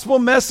gospel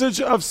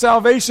message of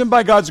salvation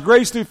by God's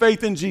grace through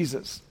faith in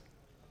Jesus.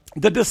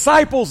 The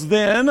disciples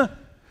then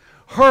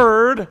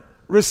heard,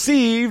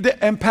 received,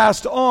 and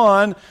passed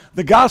on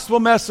the gospel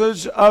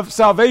message of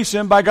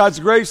salvation by God's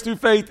grace through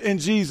faith in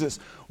Jesus.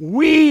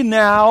 We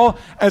now,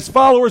 as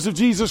followers of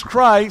Jesus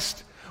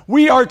Christ,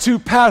 we are to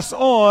pass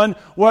on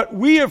what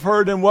we have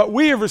heard and what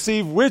we have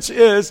received, which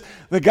is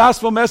the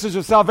gospel message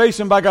of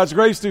salvation by God's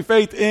grace through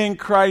faith in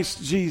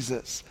Christ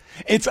Jesus.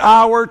 It's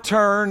our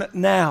turn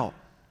now.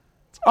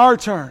 It's our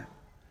turn.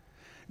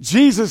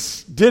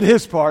 Jesus did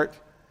his part.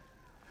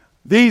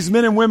 These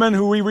men and women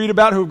who we read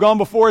about who have gone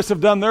before us have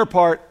done their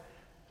part.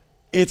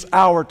 It's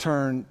our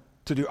turn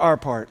to do our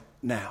part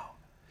now.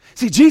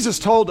 See, Jesus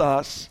told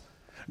us,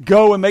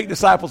 go and make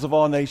disciples of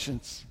all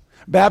nations,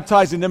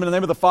 baptizing them in the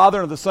name of the Father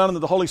and of the Son and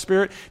of the Holy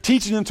Spirit,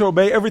 teaching them to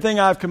obey everything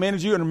I have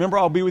commanded you, and remember,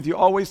 I'll be with you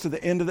always to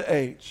the end of the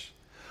age.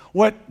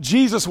 What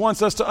Jesus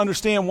wants us to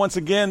understand once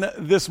again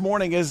this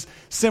morning is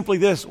simply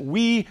this: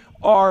 we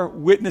are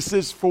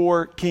witnesses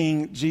for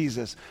King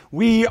Jesus.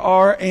 We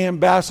are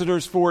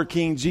ambassadors for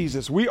King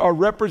Jesus. We are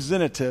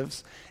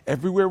representatives.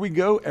 Everywhere we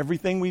go,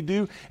 everything we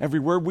do, every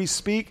word we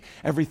speak,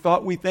 every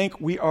thought we think,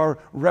 we are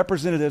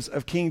representatives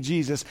of King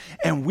Jesus.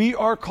 And we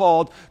are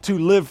called to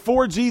live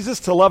for Jesus,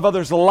 to love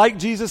others like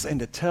Jesus,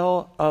 and to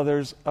tell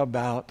others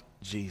about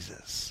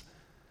Jesus.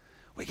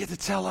 We get to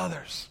tell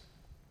others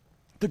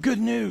the good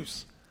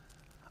news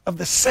of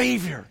the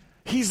Savior.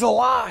 He's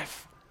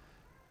alive.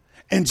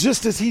 And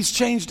just as he's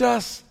changed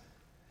us,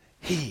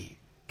 he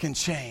can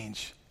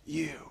change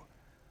you.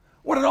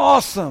 What an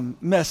awesome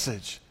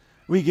message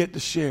we get to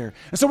share.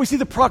 And so we see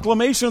the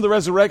proclamation of the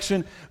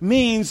resurrection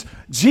means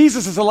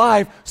Jesus is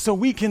alive, so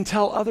we can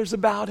tell others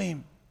about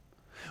him.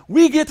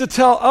 We get to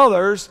tell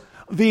others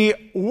the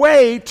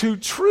way to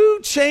true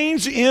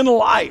change in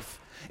life.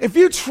 If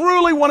you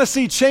truly want to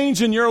see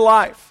change in your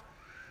life,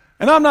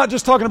 and I'm not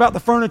just talking about the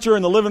furniture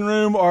in the living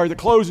room or the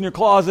clothes in your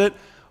closet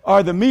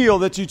or the meal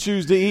that you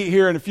choose to eat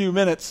here in a few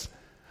minutes.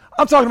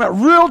 I'm talking about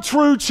real,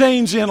 true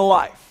change in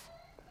life.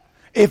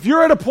 If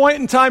you're at a point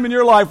in time in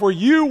your life where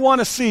you want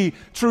to see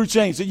true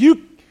change, that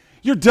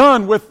you're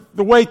done with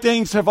the way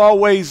things have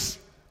always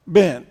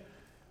been,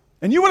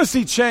 and you want to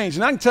see change,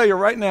 and I can tell you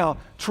right now,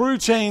 true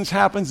change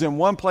happens in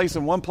one place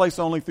and one place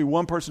only, through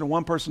one person and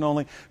one person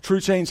only. True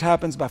change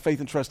happens by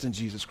faith and trust in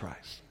Jesus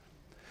Christ.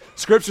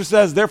 Scripture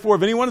says, therefore,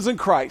 if anyone is in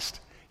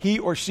Christ, he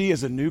or she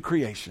is a new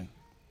creation.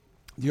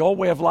 The old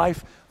way of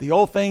life, the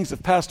old things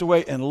have passed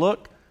away, and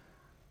look,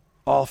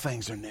 all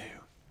things are new.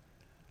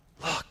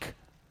 Look,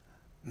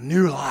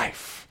 new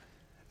life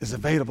is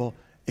available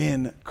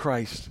in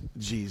Christ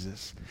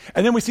Jesus.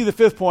 And then we see the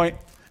fifth point.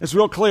 It's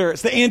real clear.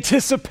 It's the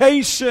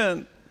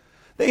anticipation.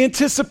 The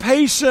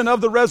anticipation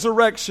of the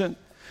resurrection.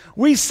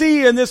 We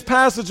see in this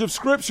passage of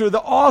Scripture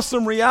the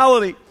awesome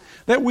reality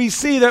that we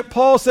see that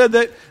Paul said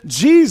that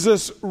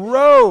Jesus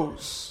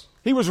rose.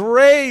 He was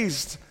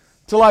raised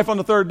to life on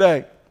the third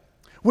day.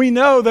 We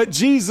know that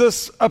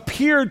Jesus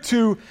appeared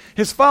to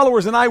his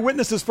followers and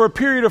eyewitnesses for a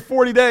period of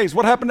 40 days.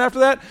 What happened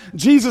after that?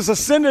 Jesus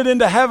ascended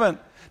into heaven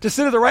to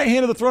sit at the right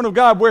hand of the throne of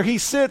God, where he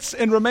sits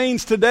and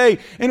remains today,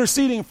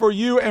 interceding for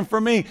you and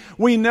for me.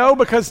 We know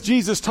because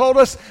Jesus told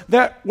us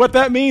that what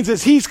that means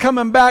is he's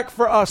coming back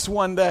for us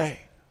one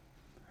day.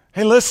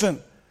 Hey,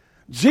 listen,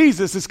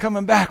 Jesus is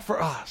coming back for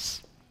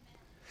us.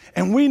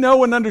 And we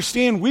know and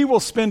understand we will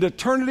spend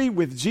eternity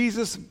with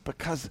Jesus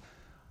because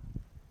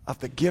of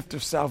the gift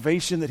of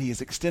salvation that he has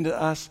extended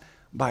us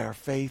by our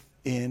faith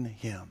in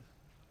him.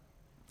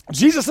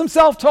 Jesus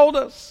himself told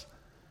us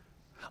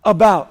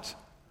about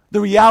the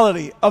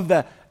reality of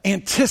the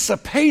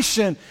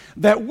anticipation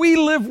that we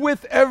live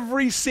with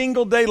every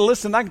single day.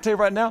 Listen, I can tell you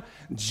right now,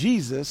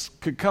 Jesus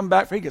could come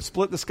back. He could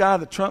split the sky,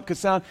 the trump could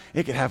sound.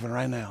 It could happen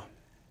right now.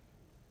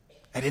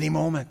 At any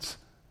moment.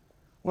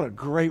 What a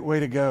great way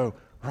to go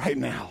right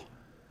now.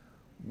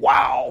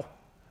 Wow.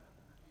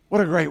 What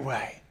a great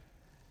way.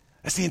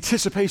 That's the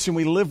anticipation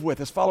we live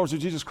with as followers of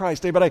Jesus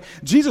Christ day by day.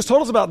 Jesus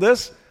told us about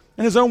this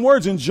in his own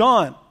words in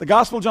John, the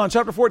Gospel of John,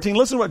 chapter 14.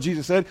 Listen to what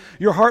Jesus said.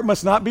 Your heart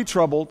must not be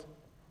troubled.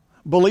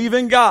 Believe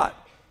in God.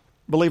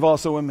 Believe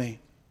also in me.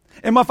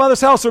 In my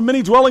Father's house are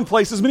many dwelling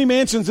places, many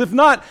mansions. If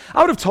not,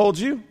 I would have told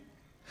you.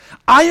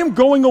 I am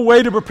going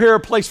away to prepare a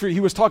place for you.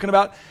 He was talking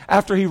about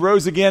after he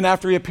rose again,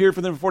 after he appeared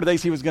for them for 40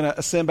 days, he was going to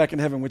ascend back in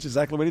heaven, which is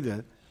exactly what he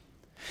did.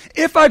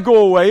 If I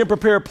go away and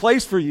prepare a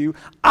place for you,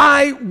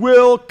 I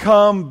will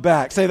come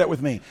back. Say that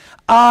with me.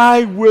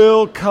 I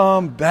will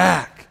come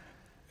back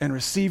and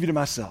receive you to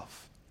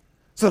myself.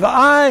 So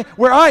that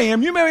where I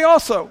am, you may be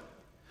also.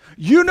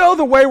 You know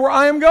the way where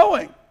I am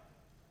going.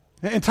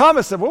 And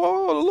Thomas said,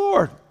 whoa,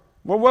 Lord.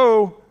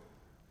 Whoa.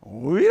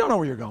 We don't know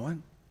where you're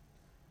going.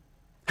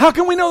 How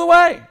can we know the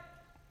way?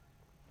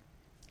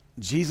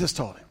 Jesus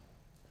told him,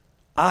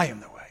 I am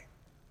the way,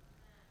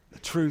 the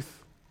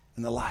truth,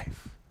 and the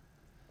life.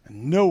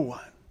 And no one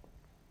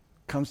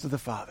comes to the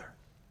Father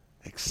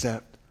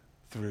except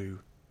through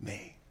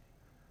me.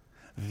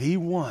 The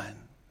one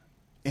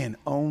and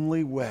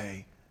only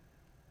way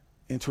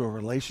into a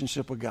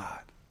relationship with God.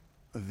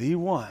 The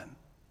one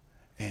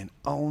and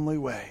only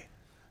way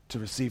to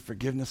receive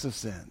forgiveness of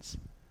sins.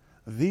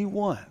 The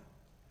one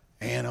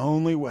and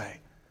only way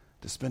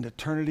to spend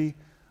eternity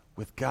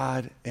with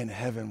God in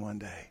heaven one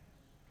day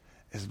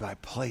is by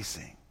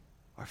placing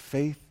our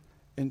faith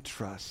and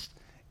trust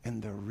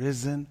in the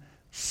risen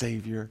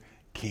Savior,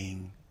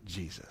 King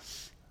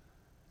Jesus.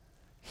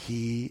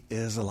 He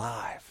is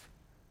alive,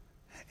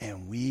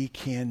 and we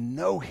can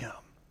know him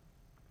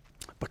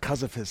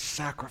because of his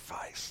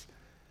sacrifice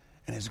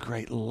and his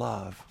great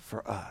love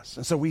for us.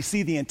 And so we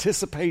see the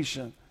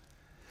anticipation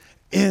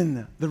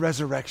in the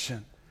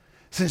resurrection.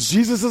 Since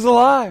Jesus is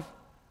alive,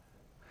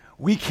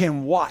 we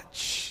can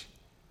watch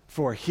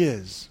for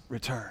his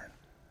return.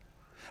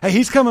 Hey,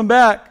 he's coming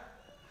back,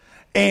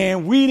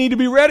 and we need to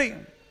be ready.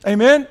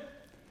 Amen?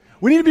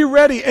 We need to be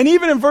ready. And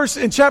even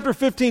in chapter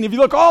 15, if you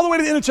look all the way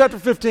to the end of chapter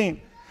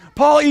 15,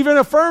 Paul even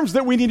affirms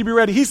that we need to be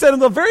ready. He said in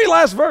the very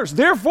last verse,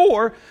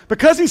 therefore,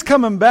 because he's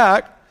coming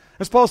back,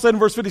 as Paul said in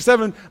verse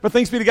 57, but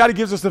thanks be to God who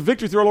gives us the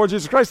victory through our Lord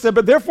Jesus Christ, said,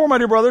 but therefore, my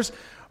dear brothers,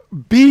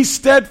 be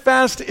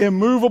steadfast,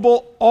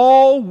 immovable,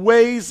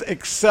 always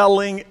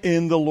excelling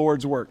in the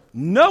Lord's work,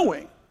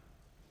 knowing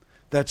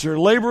that your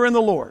labor in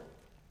the Lord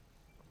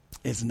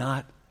is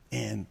not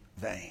in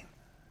vain.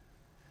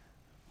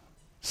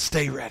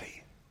 Stay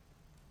ready.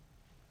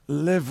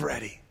 Live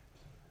ready.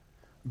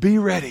 Be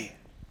ready.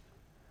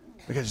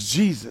 Because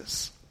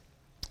Jesus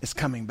is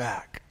coming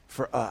back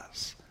for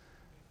us.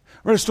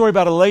 I read a story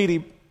about a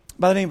lady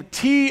by the name of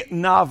T.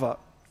 Nava.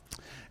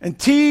 And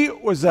T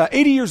was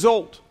 80 years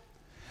old.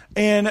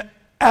 And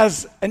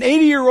as an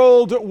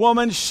 80-year-old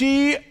woman,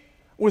 she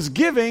was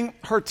giving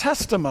her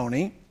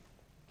testimony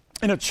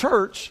in a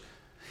church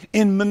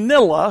in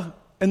Manila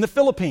in the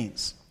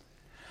Philippines.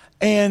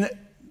 And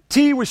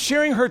T was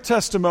sharing her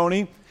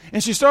testimony,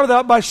 and she started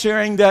out by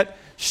sharing that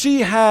she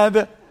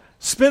had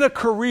spent a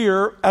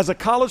career as a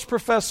college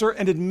professor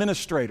and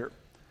administrator.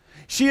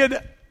 She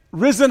had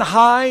risen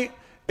high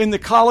in the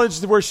college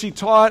where she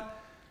taught.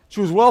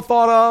 She was well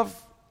thought of.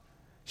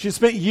 She had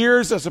spent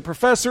years as a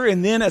professor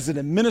and then as an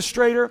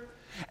administrator.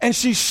 And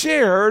she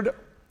shared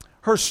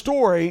her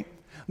story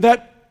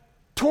that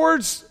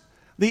towards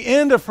the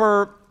end of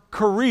her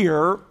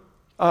career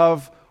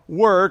of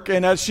work,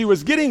 and as she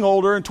was getting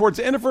older and towards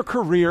the end of her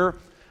career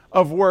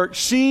of work,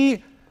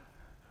 she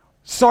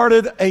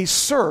started a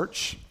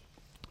search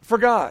for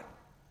God.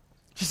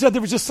 She said,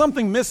 there was just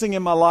something missing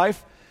in my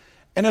life.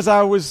 And as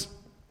I was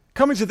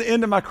coming to the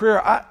end of my career,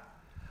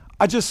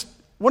 I just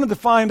wanted to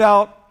find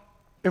out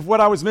if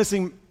what I was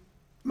missing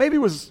maybe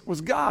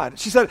was God.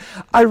 She said,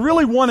 I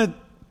really wanted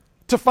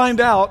to find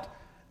out,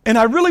 and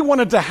I really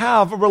wanted to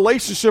have a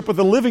relationship with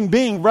a living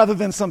being rather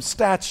than some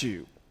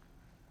statue.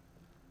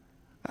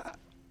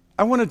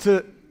 I wanted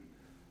to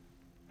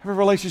have a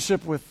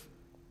relationship with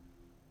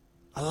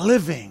a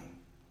living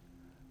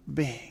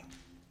being.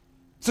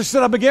 So she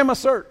said, I began my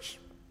search.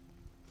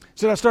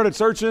 She said, I started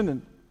searching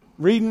and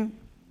reading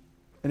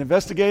and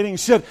investigating.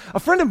 She said, a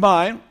friend of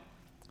mine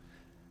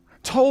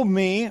told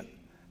me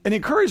and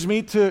encouraged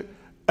me to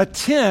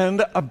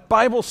attend a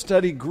Bible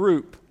study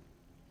group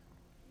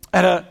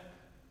at an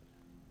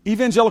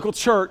evangelical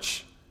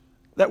church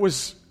that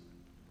was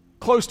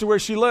close to where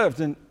she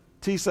lived. And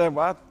T said,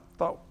 well, I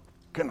thought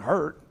it couldn't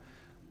hurt.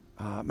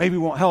 Maybe it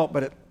won't help,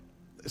 but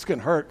it's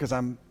couldn't hurt because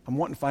I'm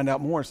wanting to find out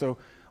more, so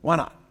why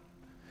not?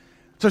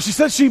 So she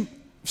said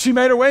she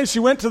made her way and she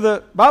went to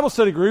the Bible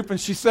study group, and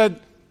she said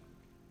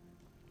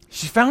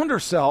she found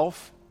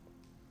herself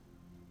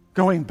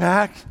going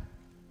back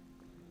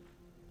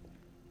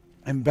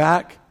and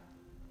back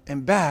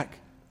and back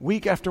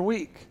week after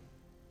week.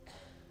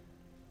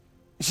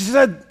 She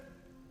said,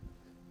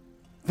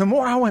 the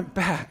more I went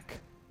back,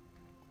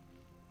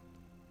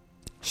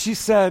 she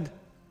said,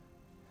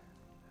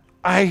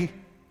 I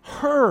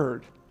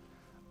heard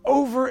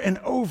over and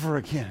over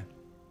again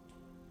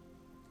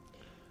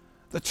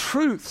the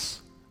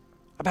truths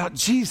about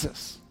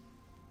Jesus.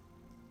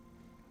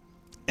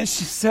 And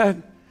she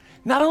said,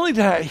 not only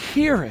did I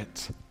hear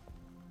it,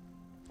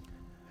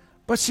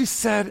 but she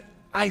said,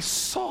 I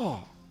saw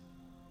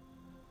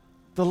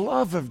the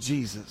love of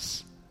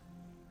Jesus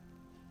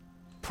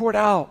poured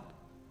out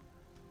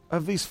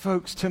of these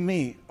folks to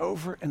me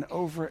over and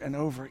over and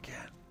over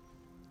again.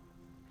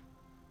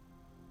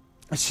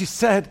 And she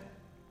said,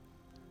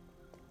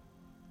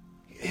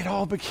 it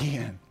all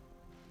began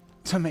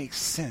to make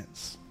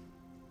sense.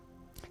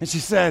 And she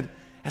said,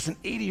 as an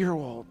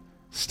 80-year-old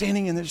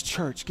standing in this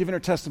church, giving her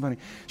testimony,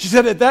 she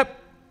said, at that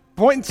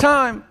point in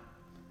time,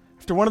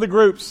 after one of the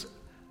groups,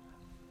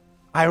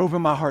 I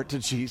opened my heart to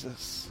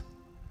Jesus.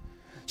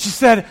 She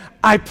said,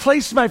 I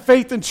placed my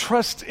faith and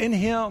trust in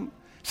him.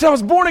 She said, I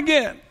was born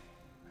again.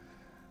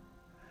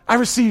 I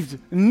received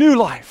new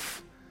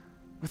life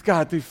with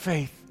God through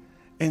faith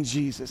in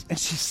Jesus. And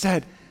she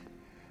said,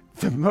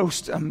 the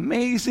most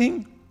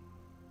amazing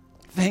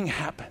thing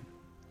happened.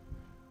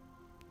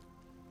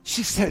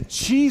 She said,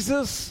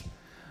 Jesus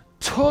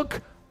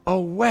took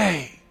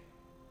away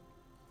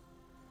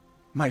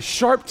my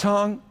sharp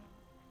tongue,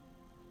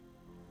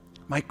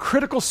 my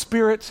critical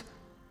spirit,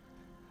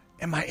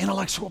 and my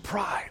intellectual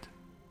pride.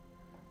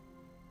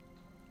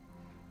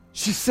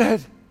 She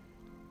said,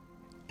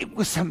 it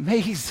was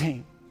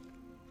amazing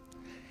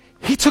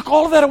He took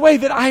all of that away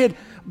that I had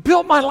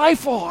built my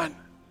life on.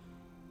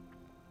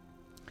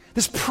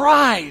 This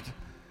pride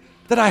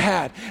that I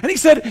had. And he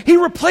said he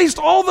replaced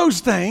all those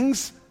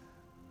things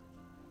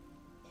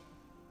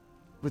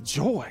with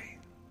joy.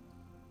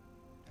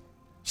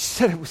 She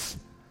said it was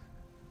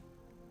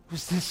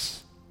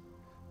this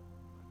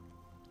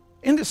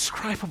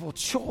indescribable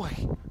joy.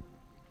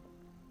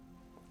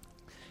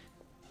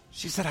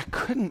 She said I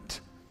couldn't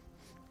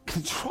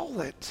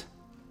control it.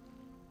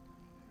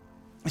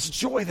 This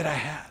joy that I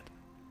had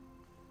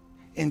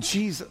in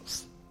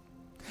Jesus.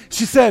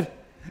 She said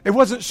it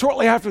wasn't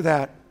shortly after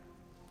that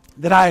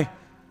I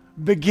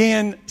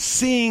began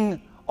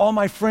seeing all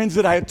my friends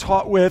that I had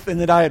taught with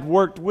and that I had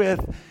worked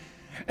with,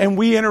 and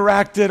we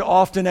interacted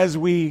often as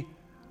we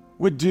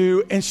would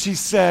do. And she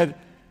said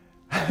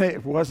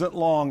it wasn't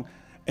long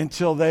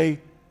until they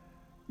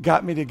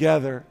got me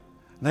together.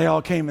 They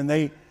all came and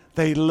they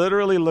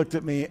literally looked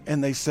at me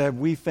and they said,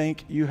 "We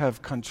think you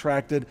have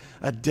contracted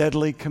a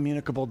deadly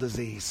communicable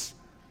disease."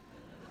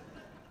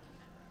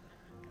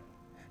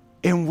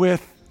 And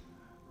with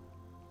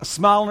a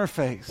smile on her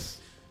face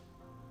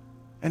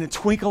and a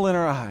twinkle in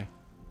her eye,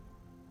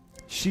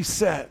 she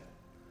said,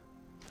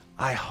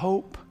 "I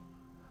hope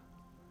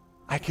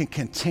I can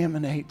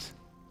contaminate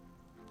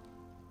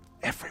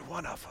every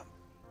one of them."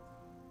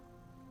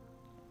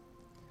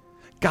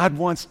 God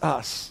wants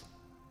us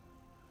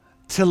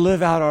to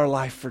live out our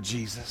life for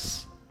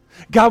Jesus.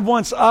 God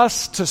wants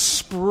us to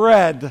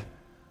spread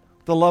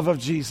the love of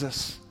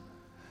Jesus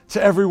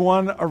to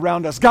everyone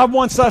around us. God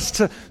wants us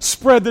to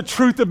spread the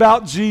truth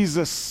about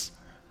Jesus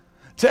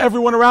to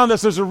everyone around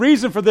us. There's a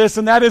reason for this,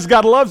 and that is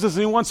God loves us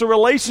and He wants a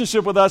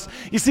relationship with us.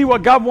 You see,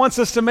 what God wants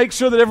us to make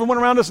sure that everyone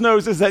around us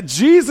knows is that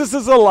Jesus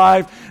is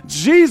alive,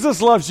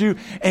 Jesus loves you,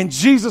 and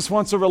Jesus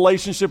wants a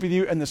relationship with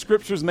you. And the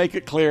scriptures make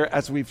it clear,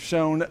 as we've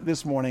shown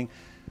this morning.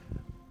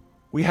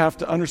 We have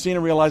to understand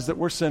and realize that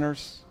we're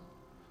sinners.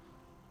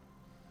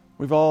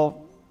 We've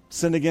all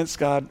sinned against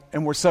God,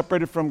 and we're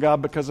separated from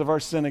God because of our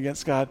sin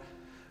against God.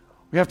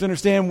 We have to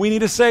understand we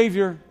need a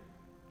Savior.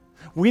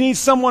 We need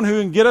someone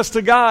who can get us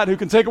to God, who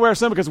can take away our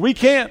sin, because we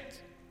can't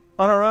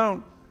on our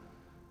own.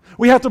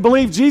 We have to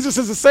believe Jesus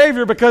is a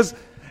Savior because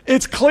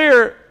it's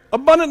clear,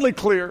 abundantly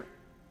clear,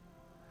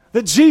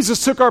 that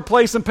Jesus took our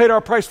place and paid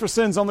our price for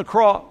sins on the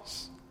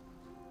cross.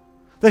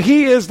 That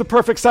He is the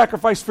perfect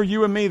sacrifice for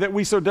you and me that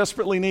we so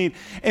desperately need.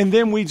 And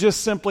then we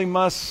just simply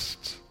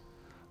must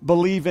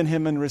believe in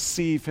Him and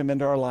receive Him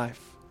into our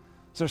life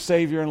as our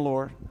Savior and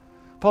Lord.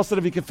 Paul said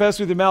if you confess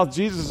with your mouth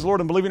Jesus is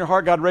Lord and believe in your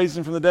heart God raised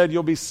Him from the dead,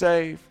 you'll be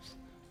saved.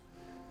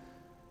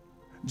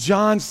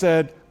 John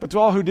said, but to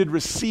all who did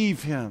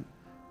receive Him,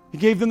 He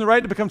gave them the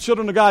right to become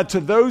children of God, to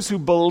those who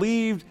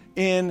believed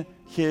in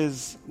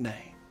His name.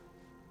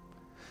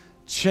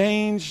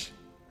 Change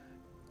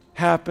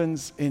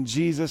happens in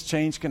Jesus.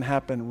 Change can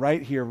happen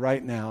right here,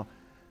 right now,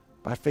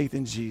 by faith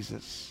in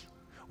Jesus.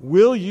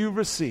 Will you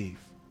receive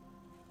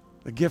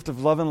the gift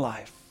of love and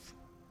life,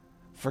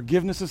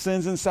 forgiveness of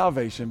sins and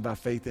salvation by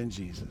faith in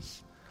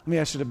Jesus? Let me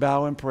ask you to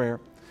bow in prayer.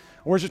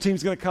 Worship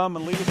team's going to come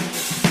and lead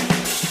us.